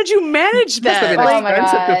that? How did you manage that? Oh my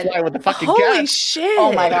god! To fly with the fucking holy cats. Shit!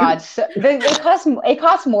 Oh my god! So it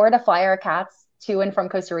costs more to fly our cats to and from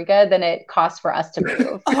Costa Rica than it costs for us to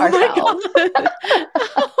move ourselves.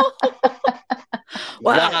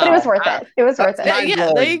 Wow. But it was worth it. It was worth it.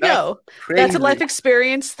 Yeah, there you go. That's a life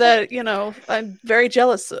experience that, I'm very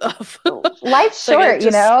jealous of. Life's short, do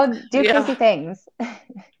crazy things.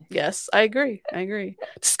 Yes, I agree. To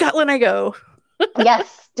Scotland I go.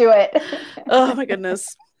 Yes, do it. Oh my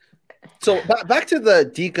goodness. So back to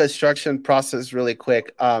the deconstruction process really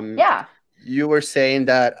quick. You were saying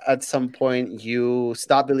that at some point you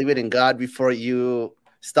stopped believing in God before you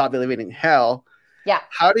stopped believing in hell. Yeah.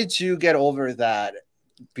 How did you get over that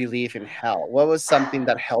belief in hell? What was something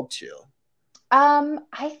that helped you? I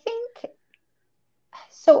think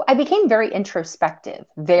so. I became very introspective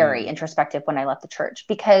when I left the church,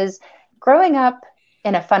 because growing up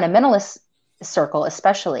in a fundamentalist circle,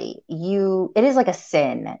 especially, it is like a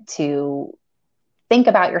sin to think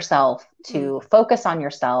about yourself, to focus on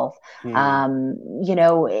yourself. Anything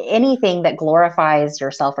that glorifies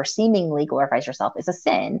yourself or seemingly glorifies yourself is a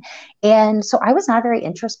sin. And so I was not a very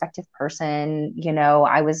introspective person.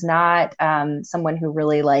 I was not someone who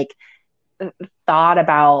really like thought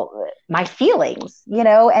about my feelings,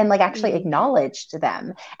 and like actually acknowledged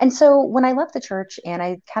them. And so when I left the church and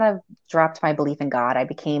I kind of dropped my belief in God, I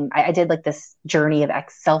did like this journey of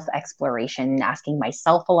self-exploration, asking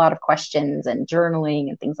myself a lot of questions and journaling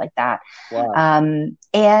and things like that. Wow.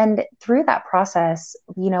 And through that process,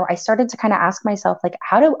 I started to kind of ask myself, like,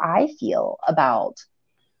 how do I feel about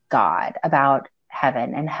God, about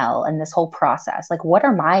heaven and hell and this whole process? Like, what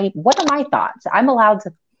are my thoughts? I'm allowed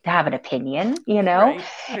to have an opinion,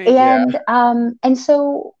 Right. And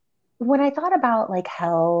so when I thought about like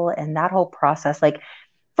hell and that whole process, like,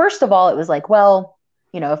 first of all, it was like, well,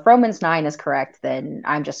 if Romans 9 is correct, then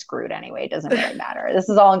I'm just screwed anyway. It doesn't really matter. This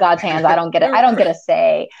is all in God's hands. I don't get a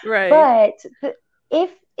say. Right. But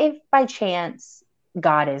if by chance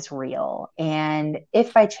God is real, and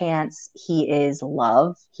if by chance he is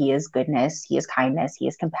love, he is goodness, he is kindness, he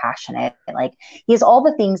is compassionate, like he is all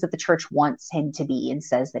the things that the church wants him to be and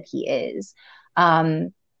says that he is,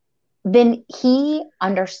 then he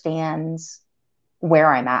understands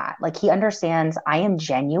where I'm at. Like, he understands I am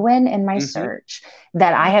genuine in my search,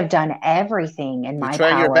 that I have done everything in my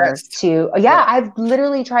power to, I've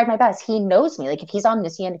literally tried my best. He knows me. Like, if he's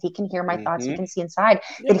omniscient, if he can hear my thoughts, he can see inside,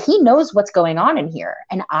 that he knows what's going on in here.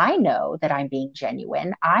 And I know that I'm being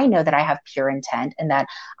genuine. I know that I have pure intent and that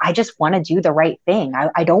I just want to do the right thing.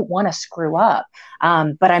 I don't want to screw up.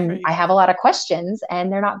 But I have a lot of questions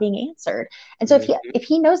and they're not being answered. And so if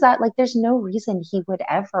he knows that, like, there's no reason he would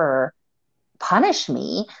ever punish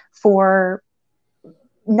me for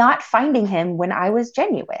not finding him when I was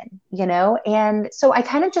genuine, And so I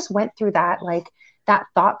kind of just went through that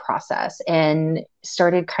thought process and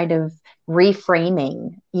started kind of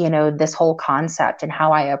reframing, this whole concept and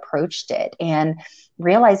how I approached it, and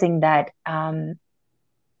realizing that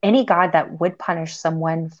any God that would punish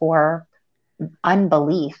someone for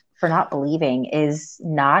unbelief, for not believing, is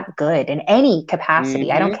not good in any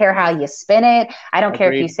capacity. I don't care how you spin it. I don't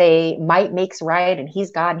care if you say might makes right and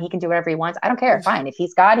he's God and he can do whatever he wants. I don't care. Fine. If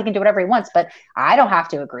he's God, he can do whatever he wants, but I don't have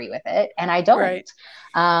to agree with it. And I don't. Right.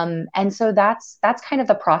 And so that's kind of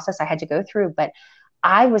the process I had to go through. But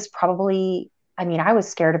I was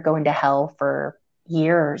scared of going to hell for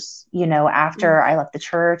years, after I left the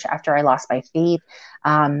church, after I lost my faith,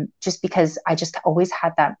 just because I just always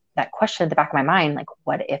had that question at the back of my mind, like,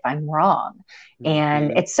 what if I'm wrong?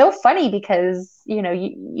 And it's so funny because, you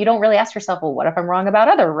don't really ask yourself, well, what if I'm wrong about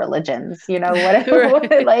other religions? What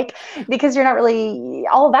if, like, because you're not really,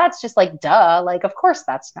 all of that's just like, duh, like, of course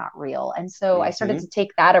that's not real. And so I started to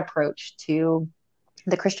take that approach to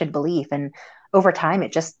the Christian belief. And over time,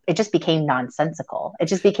 it just became nonsensical. It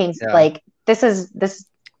just became like, this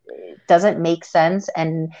doesn't make sense.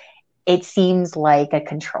 And it seems like a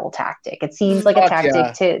control tactic. It seems like a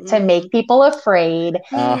tactic to make people afraid.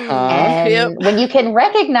 And when you can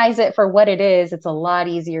recognize it for what it is, it's a lot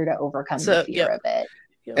easier to overcome the fear of it.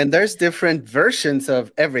 And there's different versions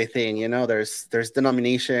of everything, there's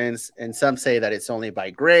denominations, and some say that it's only by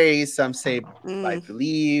grace, some say by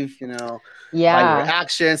belief, by your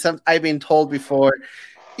actions. I've been told before,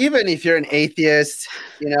 even if you're an atheist,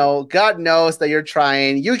 God knows that you're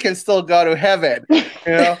trying, you can still go to heaven,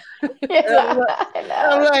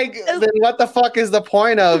 I'm like, then what the fuck is the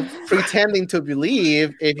point of pretending to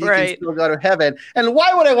believe if you can still go to heaven? And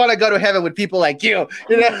why would I want to go to heaven with people like you?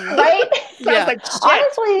 Right? Like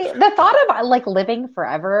honestly, the thought of like living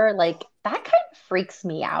forever, like that kind of freaks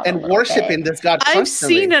me out. And worshiping this God constantly. I've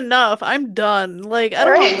seen enough. I'm done. Like, I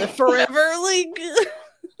don't want to live forever. Like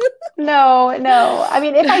No. I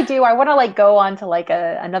mean, if I do, I want to like go on to like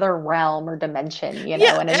another realm or dimension, in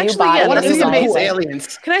a new body. Yeah, what is amazing.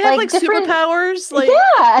 Aliens. Can I have like superpowers? Like,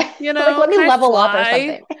 like let me level up or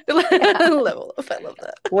something. Level up. I love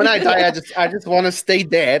that. When I die, I just want to stay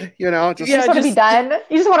dead. You just want to be done.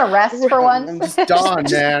 You just want to rest for once. I'm just done,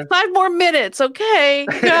 man. 5 more minutes, okay?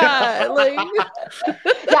 God, like.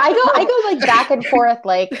 I go like back and forth.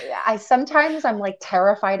 Like sometimes I'm like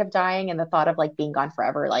terrified of dying, and the thought of like being gone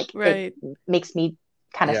forever, like it makes me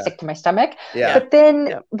kind of sick to my stomach. But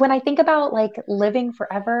then when I think about like living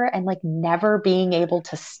forever and like never being able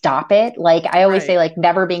to stop it, like I always say, like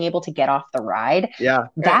never being able to get off the ride.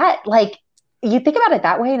 That like you think about it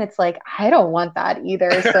that way, and it's like I don't want that either.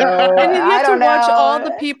 So and you have to watch all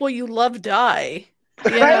the people you love die.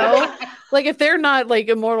 You know, like if they're not like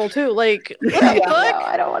immortal too, like what the fuck? No,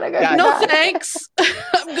 I don't want to go. No thanks.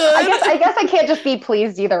 I'm good. I guess I can't just be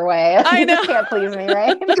pleased either way. I know. You can't please me,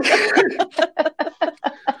 right?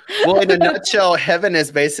 Well, in a nutshell, heaven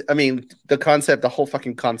is the whole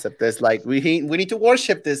fucking concept is like we need to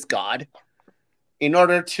worship this God in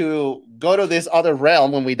order to go to this other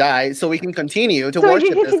realm when we die, so we can continue to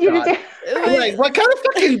worship this God. Like, what kind of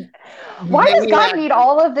fucking why does God need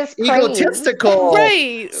all of this praise? Egotistical,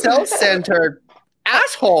 self-centered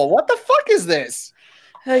asshole? What the fuck is this?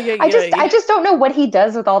 I just don't know what he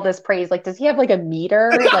does with all this praise. Like, does he have like a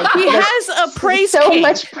meter? Like he has a praise so kink.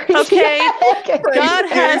 Much praise. Okay, God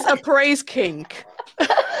has a praise kink.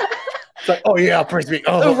 It's like, oh yeah, praise me.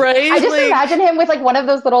 Oh, right. I just imagine him with like one of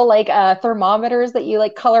those little like thermometers that you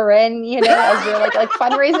like color in, as you're like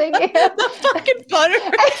fundraising. The fucking butter.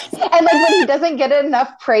 And like when he doesn't get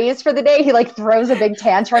enough praise for the day, he like throws a big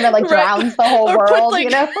tantrum and like drowns the whole world.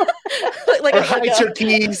 Like, like or hides your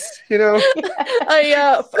keys. A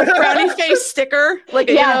frowny face sticker,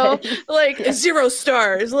 like like 0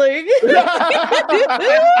 stars. Like,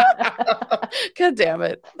 God damn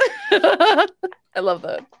it. I love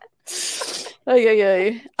that.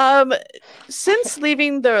 Since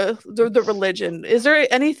leaving the religion, is there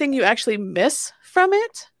anything you actually miss from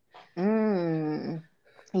it?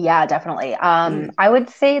 Yeah, definitely. I would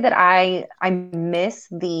say that I miss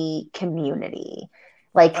the community,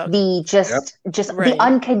 like the the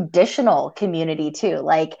unconditional community too.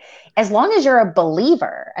 Like as long as you're a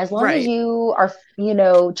believer, as long as you are,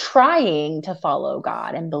 trying to follow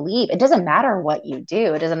God and believe, it doesn't matter what you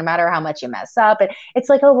do. It doesn't matter how much you mess up. It's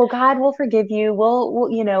like, oh, well, God will forgive you.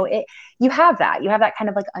 You have that kind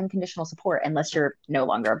of like unconditional support unless you're no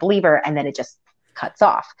longer a believer. And then it just cuts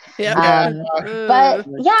off. But yeah,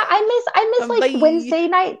 I miss like Wednesday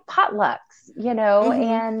night potlucks,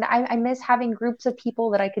 and I miss having groups of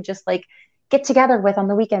people that I could just like get together with on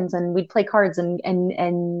the weekends, and we'd play cards and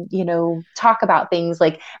talk about things,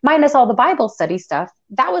 like minus all the Bible study stuff.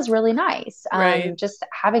 That was really nice. Just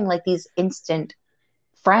having like these instant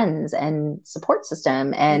friends and support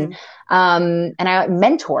system and I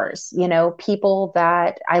mentors, people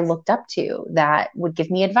that I looked up to that would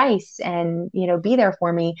give me advice and, be there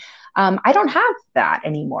for me. I don't have that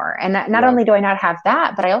anymore. And not only do I not have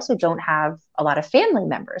that, but I also don't have a lot of family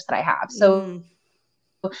members that I have. So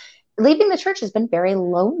leaving the church has been very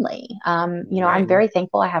lonely. I'm very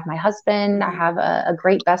thankful. I have my husband. I have a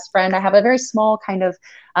great best friend. I have a very small kind of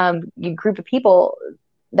group of people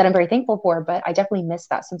that I'm very thankful for, but I definitely miss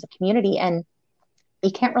that sense of community. And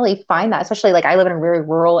you can't really find that, especially like I live in a very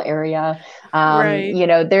rural area. You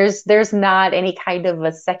know, there's not any kind of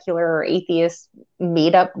a secular or atheist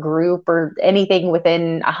meetup group or anything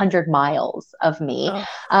within 100 miles of me.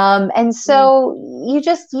 And so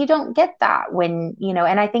you don't get that when, you know,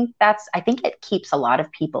 and I think it keeps a lot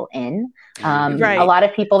of people in, a lot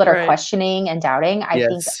of people that are questioning and doubting. I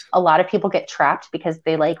think a lot of people get trapped because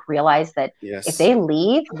they like realize that if they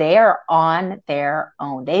leave, they are on their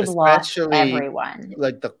own. They've lost everyone.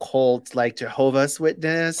 Like the cults, like Jehovah's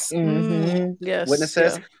Witnesses.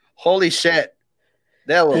 Yes. Holy shit.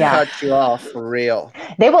 They will cut you off for real.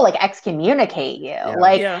 They will like excommunicate you.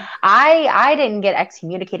 I didn't get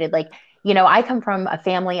excommunicated. Like, you know, I come from a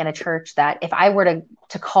family and a church that if I were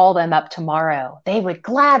to call them up tomorrow, they would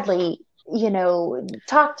gladly, you know,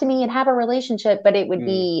 talk to me and have a relationship, but it would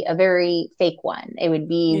be a very fake one. It would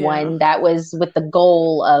be one that was with the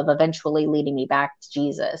goal of eventually leading me back to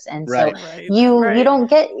Jesus. And so you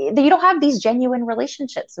don't have these genuine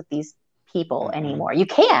relationships with these people anymore. You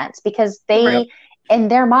can't, because they in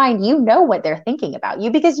their mind, you know what they're thinking about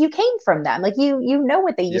you because you came from them. Like you know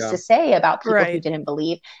what they used to say about people who didn't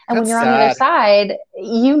believe. And when you're on the other side,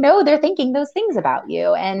 you know they're thinking those things about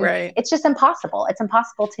you. And it's just impossible. It's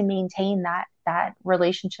impossible to maintain that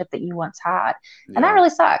relationship that you once had. And that really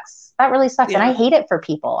sucks. And I hate it for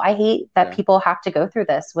people. I hate that people have to go through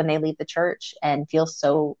this when they leave the church and feel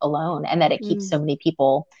so alone, and that it keeps so many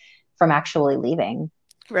people from actually leaving.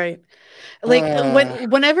 Right. Like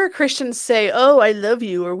whenever Christians say, "Oh, I love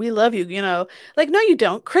you," or "We love you," you know, like, no, you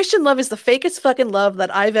don't. Christian love is the fakest fucking love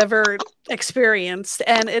that I've ever experienced.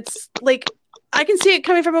 And it's like, I can see it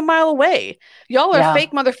coming from a mile away. Y'all are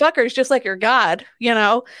fake motherfuckers, just like your God, you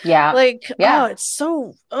know? Oh, it's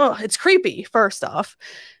so, it's creepy. First off,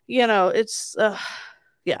 you know, it's, well,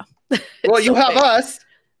 you have us.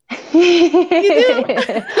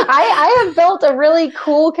 I have built a really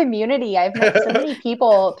cool community. I've met so many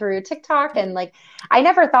people through TikTok, and like I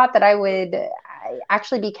never thought that I would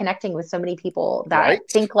actually be connecting with so many people that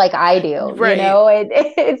think like I do. You know,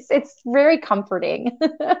 it's very comforting.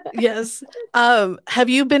 Yes. Have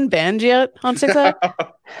you been banned yet on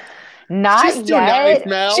TikTok? Not She's too yet. Nice,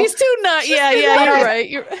 Mel. She's too nice. Yeah, you're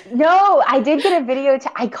right. No, I did get a video.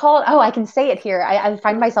 I can say it here. I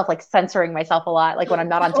find myself like censoring myself a lot, like when I'm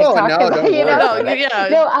not on TikTok. I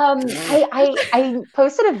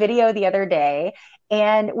posted a video the other day,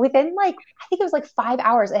 and within like, I think it was like 5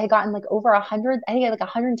 hours, it had gotten like over 100, I think it had like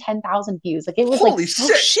 110,000 views. Like it was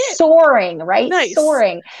soaring, right? Nice.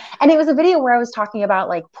 Soaring. And it was a video where I was talking about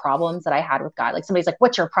like problems that I had with God. Like somebody's like,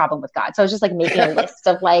 "What's your problem with God?" So I was just like making a list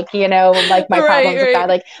of like, you know, like my problems with God,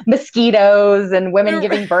 like mosquitoes and women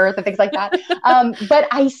giving birth and things like that. But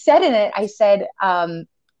I said in it,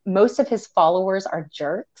 most of his followers are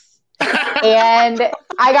jerks. And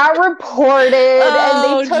I got reported, and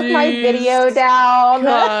they took my video down.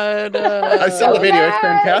 God, I saw the video; it's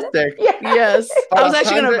fantastic. Yes, I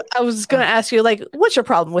was gonna ask you, like, what's your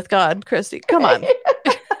problem with God, Christy? Come on.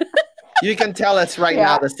 You can tell us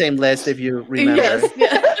now the same list if you remember. Yes.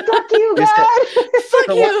 Fuck you, God.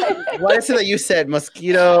 What is it that you said?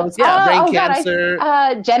 Mosquitoes, brain cancer,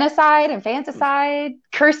 genocide, infanticide,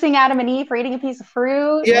 cursing Adam and Eve for eating a piece of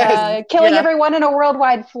fruit, yes. Killing everyone in a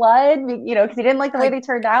worldwide flood, you know, because he didn't like the way they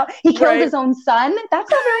turned out. He killed his own son.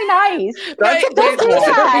 That's not very nice. Don't do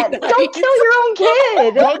that. Don't kill your own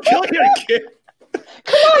kid. Don't kill your kid.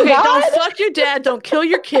 Come on, God. Don't fuck your dad. Don't kill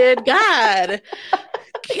your kid. God.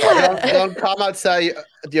 Don't come outside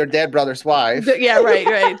your dead brother's wife.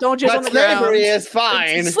 Right. Don't just. But slavery is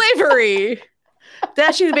fine. Slavery.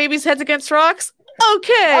 Dashing the baby's heads against rocks.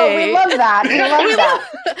 Okay. Oh, we love that.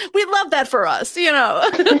 We love that for us. You know.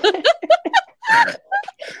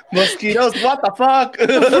 Mosquitoes. What the fuck?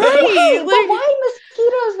 Right. Why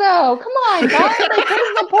mosquitoes though? Come on, guys. Like, what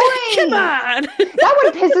is the point? Come on. That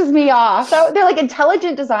one pisses me off. So they're like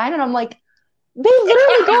intelligent design, and I'm like, they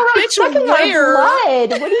literally go around sucking our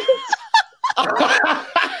blood.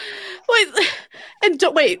 What do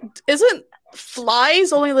you? Wait, isn't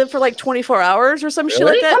flies only live for like 24 hours or some shit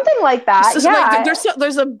like that? Something like that. So like,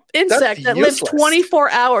 there's an insect that lives 24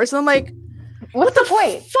 hours, and I'm like, what's the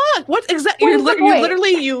point? Fuck! What exactly? You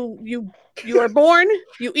literally you are born,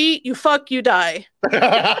 you eat, you fuck, you die.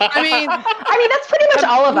 I mean that's pretty much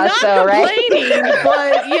all of us, though, right? Not complaining,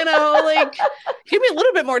 but you know, like, give me a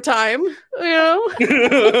little bit more time, you know,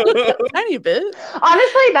 tiny bit.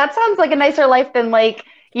 Honestly, that sounds like a nicer life than like,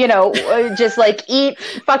 you know, just like eat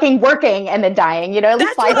fucking working and then dying. You know, at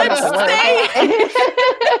least flies on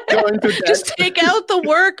work. Just take out the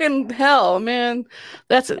work and hell, man.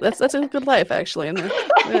 That's a good life, actually.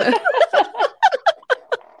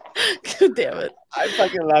 God damn it. I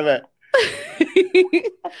fucking love it.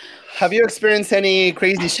 Have you experienced any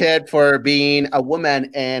crazy shit for being a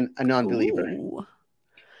woman and a non-believer? Ooh.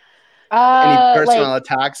 Any personal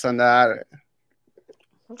attacks on that?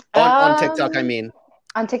 On TikTok, I mean.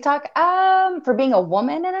 On TikTok, for being a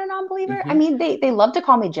woman and a non-believer, Mm-hmm. I mean, they love to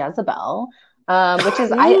call me Jezebel, which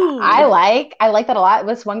is I like that a lot.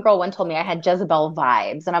 This one girl once told me I had Jezebel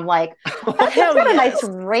vibes, and I'm like, that's got a nice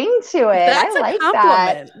ring to it. That's I like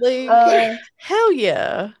compliment. that. Like, hell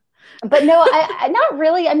yeah. But no, I not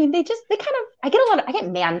really. I mean, they kind of, I get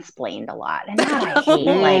mansplained a lot, and that I hate.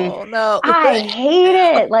 I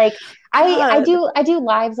hate it. Like I do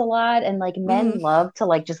lives a lot, and like men love to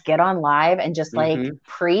like just get on live and just like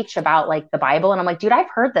preach about like the Bible, and I'm like, dude, I've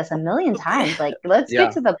heard this a million times. Like, let's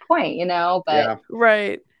get to the point, you know. But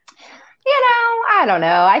right. You know, I don't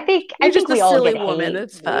know. I think we all get hate. Woman.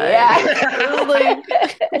 It's fine. Yeah. Like,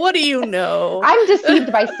 what do you know? I'm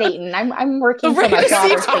deceived by Satan. I'm working for my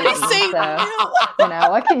father, Satan. So, you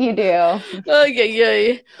know, what can you do?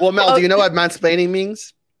 Yeah. Well, Mel, do you know what mansplaining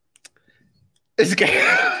means? It's gay.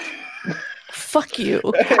 Fuck you.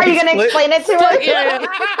 Are you going to explain it to us? Yeah.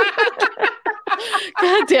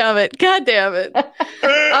 God damn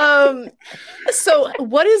it. So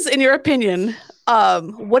what is, in your opinion,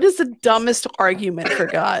 what is the dumbest argument for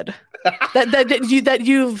God that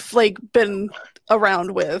you've like been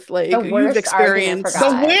around with, like you've experienced?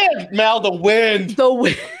 The wind, Mel, the wind.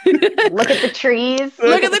 Look at the trees.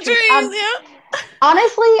 Look at the trees. Yeah.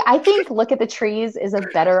 Honestly, I think look at the trees is a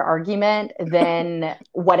better argument than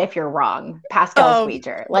what if you're wrong, Pascal's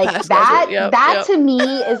wager. Like that to me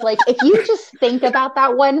is like, if you just think about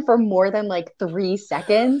that one for more than like 3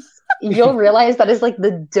 seconds, you'll realize that is like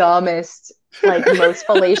the dumbest, like most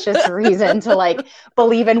fallacious reason to like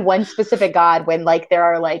believe in one specific God when like there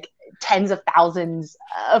are like tens of thousands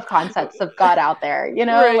of concepts of God out there, you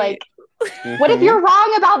know, like what if you're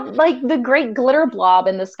wrong about like the great glitter blob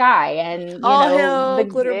in the sky and you know the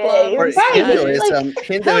glitter blob? Or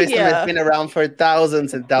Hinduism has been around for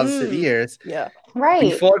thousands and thousands of years. Yeah. Right.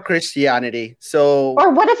 Before Christianity. So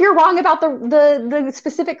or what if you're wrong about the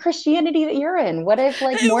specific Christianity that you're in? What if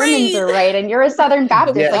like Mormons are right and you're a Southern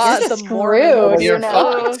Baptist? Yes. Like you're just screwed. You're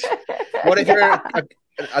fucked. What if you're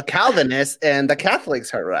a Calvinist and the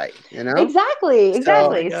Catholics are right, you know? Exactly.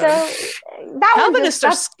 So that Calvinists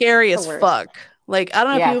are scary as fuck. Like, I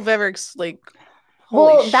don't know if you've ever like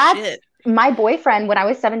holy shit. My boyfriend, when I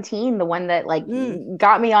was 17, the one that like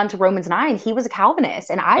got me onto Romans 9, he was a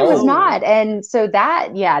Calvinist and I was not. And so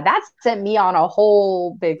that sent me on a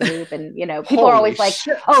whole big loop. And, you know, people are always like,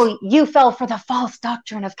 oh, you fell for the false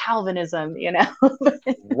doctrine of Calvinism, you know?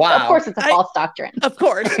 Wow. Of course it's a false doctrine. Of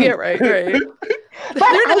course. Yeah, right. But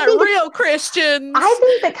they're not real Christians. I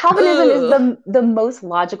think that Calvinism is the most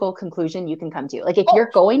logical conclusion you can come to. Like if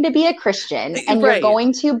you're going to be a Christian and you're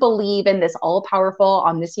going to believe in this all-powerful,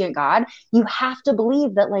 omniscient God, you have to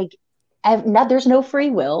believe that like there's no free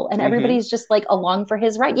will and everybody's just like along for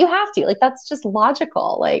his right. You have to. Like that's just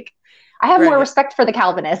logical. Like I have more respect for the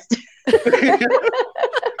Calvinist.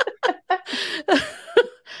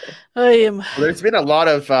 There's been a lot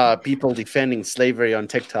of people defending slavery on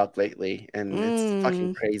TikTok lately, and it's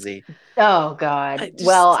fucking crazy. Oh God.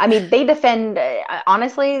 Well, I mean, they defend.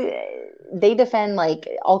 Honestly, they defend like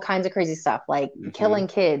all kinds of crazy stuff, like killing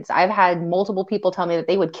kids. I've had multiple people tell me that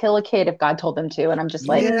they would kill a kid if God told them to, and I'm just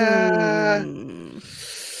like, how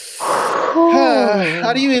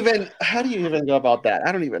do you even go about that?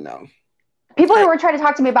 I don't even know. People who were trying to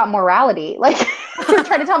talk to me about morality, like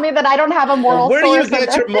trying to tell me that I don't have a moral. Where do you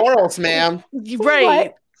get your morals, ma'am?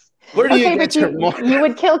 Right. Where do you get your morals? You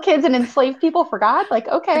would kill kids and enslave people for God? Like,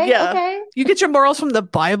 okay. You get your morals from the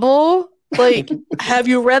Bible? Like, have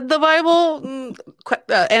you read the Bible?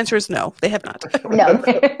 Answer is no. They have not. No.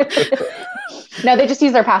 No, they just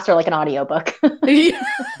use their pastor like an audiobook.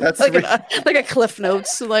 That's like a Cliff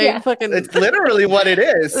Notes. Like fucking. It's literally what it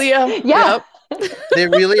is. Yeah. Yep. They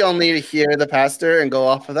really only hear the pastor and go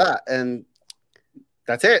off of that, and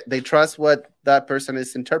that's it. They trust what that person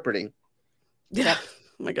is interpreting. Yeah.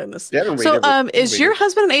 Oh my goodness. So, is your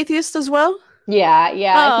husband an atheist as well? Yeah, he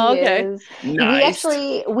okay. is. Nice.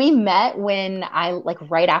 We met when I like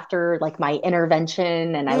right after like my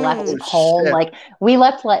intervention and I left home. Shit. Like we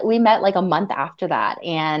met like a month after that,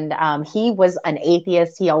 and he was an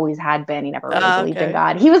atheist. He always had been. He never really believed in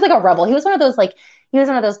God. He was like a rebel. He was one of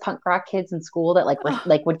those punk rock kids in school that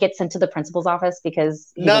would get sent to the principal's office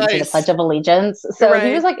because he didn't say the Pledge of Allegiance. So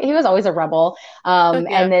he was always a rebel.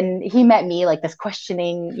 And then he met me, like this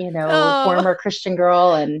questioning, former Christian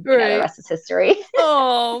girl, and the rest is history.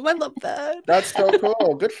 Oh, I love that. That's so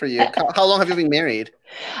cool. Good for you. How long have you been married?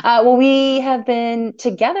 Well, we have been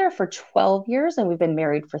together for 12 years and we've been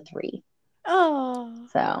married for 3. Oh.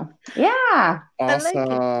 So yeah. Awesome.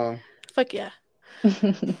 I like it. Fuck yeah.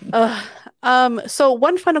 So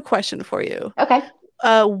one final question for you. Okay.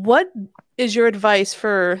 What is your advice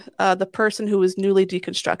for the person who is newly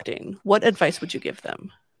deconstructing? What advice would you give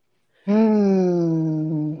them?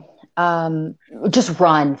 Just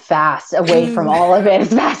run fast away from all of it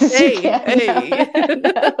as fast as you can.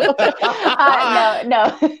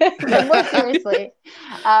 No. But more seriously,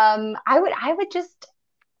 I would just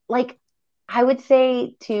I would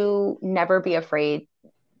say to never be afraid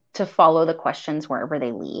to follow the questions wherever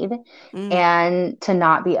they lead, and to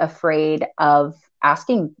not be afraid of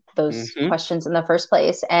asking those questions in the first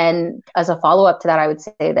place. And as a follow-up to that, I would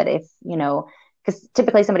say that if, because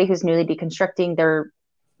typically somebody who's newly deconstructing,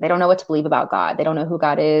 they don't know what to believe about God. They don't know who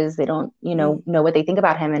God is. They don't, know what they think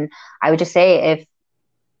about him. And I would just say, if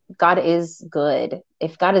God is good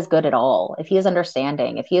at all, if he is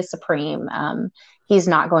understanding, if he is supreme, he's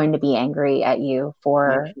not going to be angry at you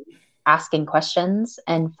for asking questions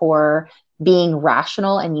and for being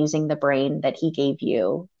rational and using the brain that he gave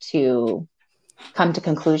you to come to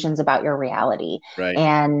conclusions about your reality. Right.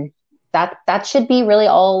 And that should be really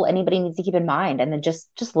all anybody needs to keep in mind. And then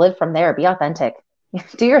just live from there. Be authentic.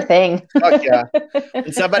 Do your thing. Oh, yeah.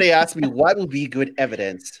 And somebody asked me, what would be good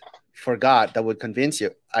evidence for God that would convince you?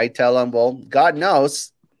 I tell them, well, God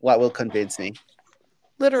knows what will convince me.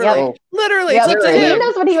 Literally. Literally. Yep. It's up to He him.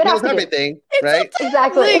 knows what he would have to everything, do. right?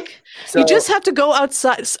 Exactly. So, you just have to go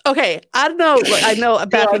outside. Okay, I don't know. I know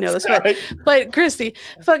Baph, you know this, but Christy,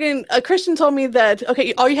 fucking a Christian told me that,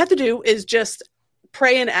 okay, all you have to do is just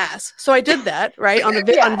pray and ask. So I did that, right, on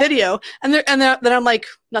the on video, and then I'm like,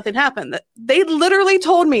 nothing happened. They literally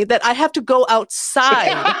told me that I have to go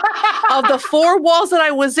outside of the four walls that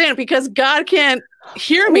I was in because God can't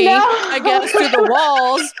hear me, I guess, through the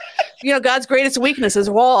walls. God's greatest weakness is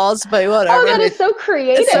walls, but whatever. Oh, that is so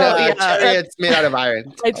creative. Chariots made out of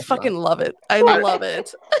iron. I fucking love it. I love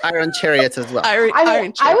it. Iron chariots as well.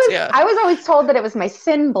 Iron chariots, I was always told that it was my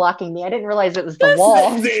sin blocking me. I didn't realize it was the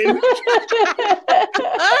walls. It's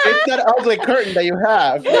that ugly curtain that you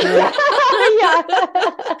have.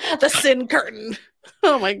 The sin curtain.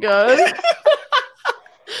 Oh my god.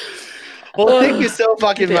 Well, thank you so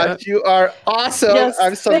fucking much. You are awesome. Yes,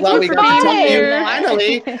 I'm so glad we got to talk to you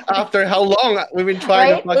finally after how long we've been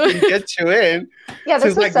trying to fucking get you in. Yeah,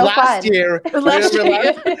 this was so last fun. year. Last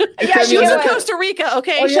year. Yeah, she was in Costa Rica.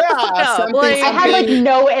 Okay, shut the fuck up. I had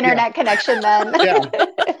no internet connection then. Yeah.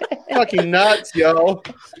 Fucking nuts, yo.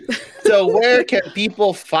 So where can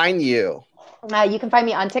people find you? You can find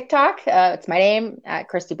me on TikTok. It's my name,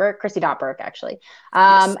 Christy Burke, Christy.Burke, actually.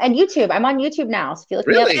 And YouTube. I'm on YouTube now. So if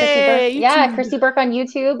you look me up, Christy Burke. Christy Burke on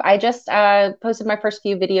YouTube. I just posted my first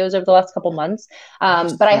few videos over the last couple months.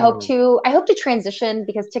 But I hope to transition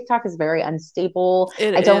because TikTok is very unstable.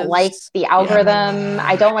 I don't like the algorithm.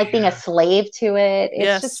 I don't like being a slave to it.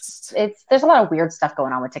 It's there's a lot of weird stuff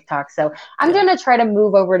going on with TikTok. So I'm going to try to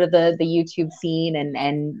move over to the YouTube scene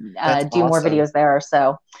and do more videos there.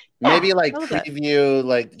 So maybe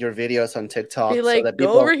preview your videos on TikTok. Be like, so that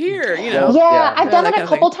people... go over here, I've done it a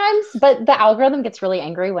couple times, but the algorithm gets really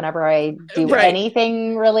angry whenever I do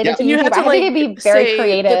anything related to YouTube. You have to be very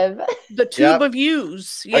creative. The tube of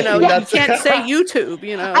views, you can't say YouTube,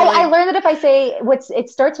 I learned that if I say it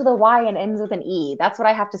starts with a Y and ends with an E, that's what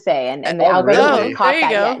I have to say. And the algorithm hasn't caught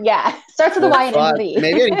that yet. Yeah. Starts with a Y and ends with an E.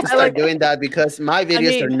 Maybe I need to start doing that because my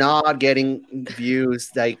videos are not getting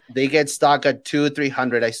views. Like they get stuck at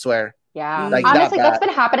 200-300, I swear. Yeah, honestly, that's been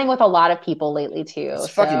happening with a lot of people lately too. It's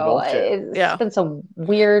fucking bullshit. It's been some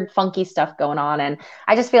weird, funky stuff going on, and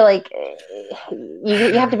I just feel like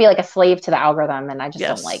you have to be like a slave to the algorithm, and I just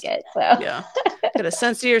don't like it. So get a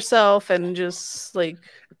sense of yourself and just like.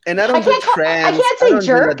 And I don't do trends. I can't say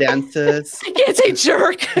jerk. Do the dances. I can't say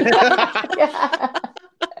jerk.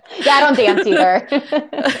 Yeah, I don't dance either.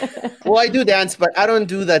 Well, I do dance, but I don't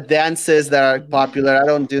do the dances that are popular. I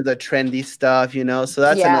don't do the trendy stuff, So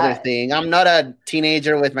that's another thing. I'm not a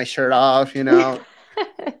teenager with my shirt off,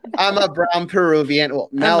 I'm a brown Peruvian. Well,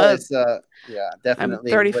 Mel is,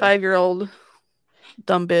 definitely. I'm a 35-year-old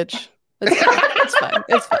dumb bitch. It's fine.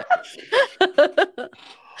 It's fine.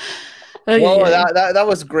 Well, that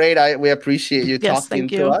was great. We appreciate you talking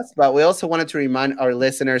to us. But we also wanted to remind our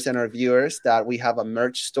listeners and our viewers that we have a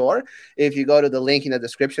merch store. If you go to the link in the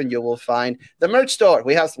description, you will find the merch store.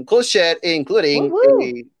 We have some cool shit, including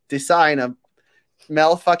a design of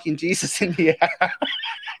Mel fucking Jesus in the air.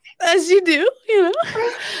 As you do,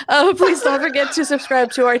 please don't forget to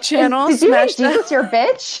subscribe to our channel. Did you make Jesus your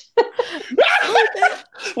bitch?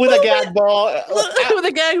 With a gag ball. With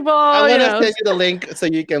a gag ball. I'm going to send you the link so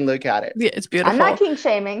you can look at it. Yeah, it's beautiful. I'm not kink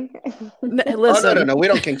shaming. Listen. No. We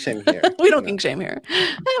don't kink shame here. We don't kink shame here.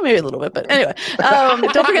 Maybe a little bit, but anyway.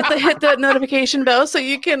 Don't forget to hit the notification bell so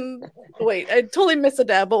you can... Wait, I totally missed a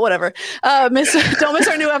dab, but whatever. Don't miss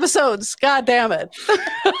our new episodes. God damn it.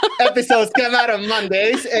 Episodes come out on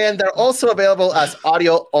Mondays, and they're also available as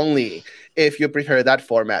audio only. If you prefer that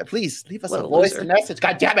format, please leave us a voice message.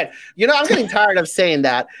 God damn it. I'm getting tired of saying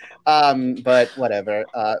that. But whatever.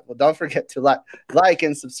 Don't forget to like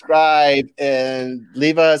and subscribe and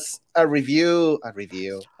leave us a review.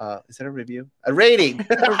 Is it a review? A rating.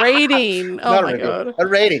 A rating. Oh my God. A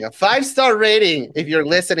rating. A 5-star rating if you're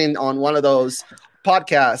listening on one of those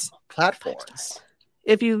podcast platforms.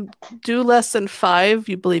 If you do less than 5,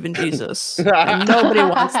 you believe in Jesus. And nobody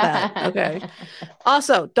wants that. Okay.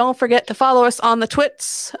 Also, don't forget to follow us on the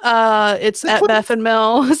twits. It's at Baph and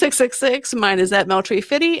Mel 666. Mine is at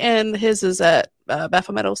Meltree50, and his is at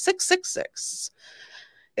Baphometal 666.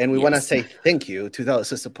 And we want to say thank you to those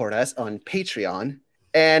who support us on Patreon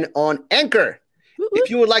and on Anchor. If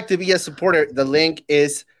you would like to be a supporter, the link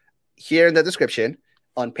is here in the description.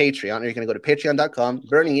 On Patreon, or you can go to patreon.com,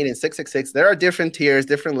 Burning It in 666. There are different tiers,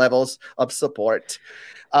 different levels of support.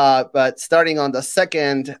 But starting on the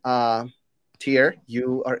second tier,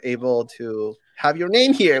 you are able to have your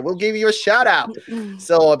name here. We'll give you a shout out.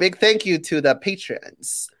 So a big thank you to the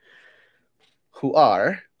patrons who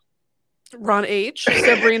are Ron H,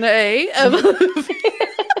 Sabrina A,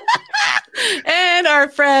 and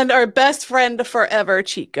our best friend forever,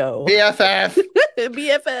 Chico. BFF.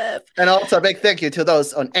 BFF. And also a big thank you to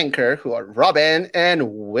those on Anchor who are Robin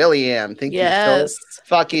and William. Thank you so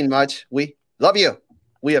fucking much. We love you.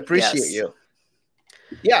 We appreciate you.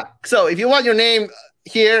 Yeah. So if you want your name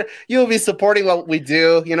here, you'll be supporting what we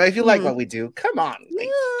do. If you like what we do, come on.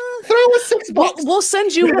 Throw us $6. We'll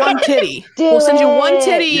send you one titty. Send you one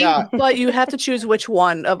titty, but you have to choose which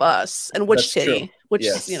one of us and which titty. Which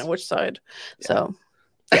which side. Yeah. So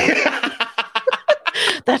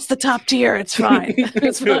that's the top tier. It's fine.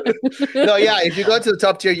 It's fine. No, if you go to the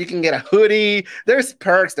top tier, you can get a hoodie. There's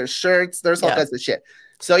perks, there's shirts, there's all kinds of shit.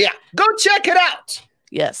 So go check it out.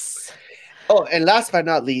 Yes. Oh, and last but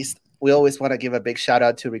not least, we always want to give a big shout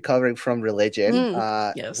out to Recovering from Religion,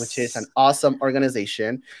 which is an awesome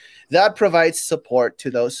organization that provides support to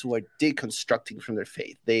those who are deconstructing from their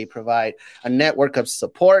faith. They provide a network of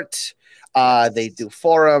support. They do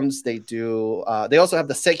forums. They also have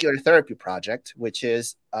the Secular Therapy Project, which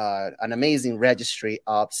is an amazing registry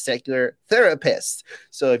of secular therapists.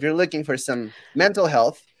 So if you're looking for some mental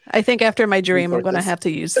health, I think after my dream, I'm going to have to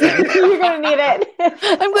use that. You're going to need it.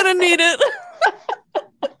 I'm going to need it.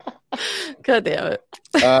 God damn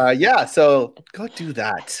it. So go do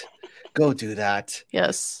that. Go do that.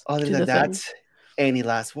 Yes. Other than that, any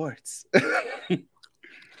last words?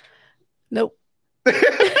 Nope.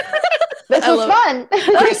 This was fun.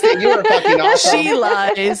 Kristen, you are fucking awesome. She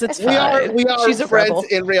lies. It's fine. We are She's friends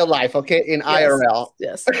in real life, okay? In IRL.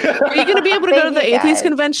 Yes. Are you going to be able to go to the Atheist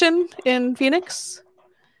Convention in Phoenix?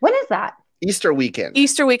 When is that? Easter weekend.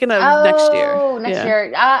 Easter weekend of next year. Oh, next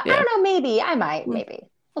year. I don't know. Maybe. I might. Maybe.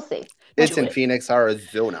 We'll see. It's in Phoenix,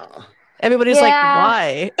 Arizona. Everybody's like,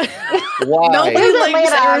 why? Why? Nobody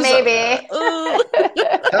likes Arizona. Maybe.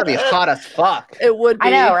 That'd be hot as fuck. It would be. I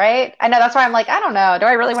know, right? I know. That's why I'm like, I don't know. Do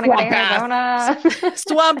I really want to go to Arizona?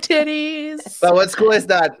 Swamp titties. But what's cool is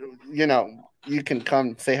that, you can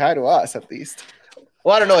come say hi to us at least.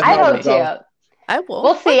 Well, I don't know if I hope to. I will.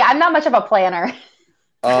 We'll see. I'm not much of a planner.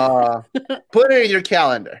 Put it in your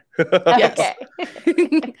calendar. Okay.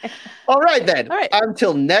 All right, then. All right.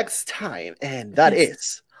 Until next time. And that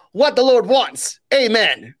is what the Lord wants.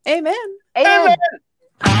 Amen. Amen. Amen.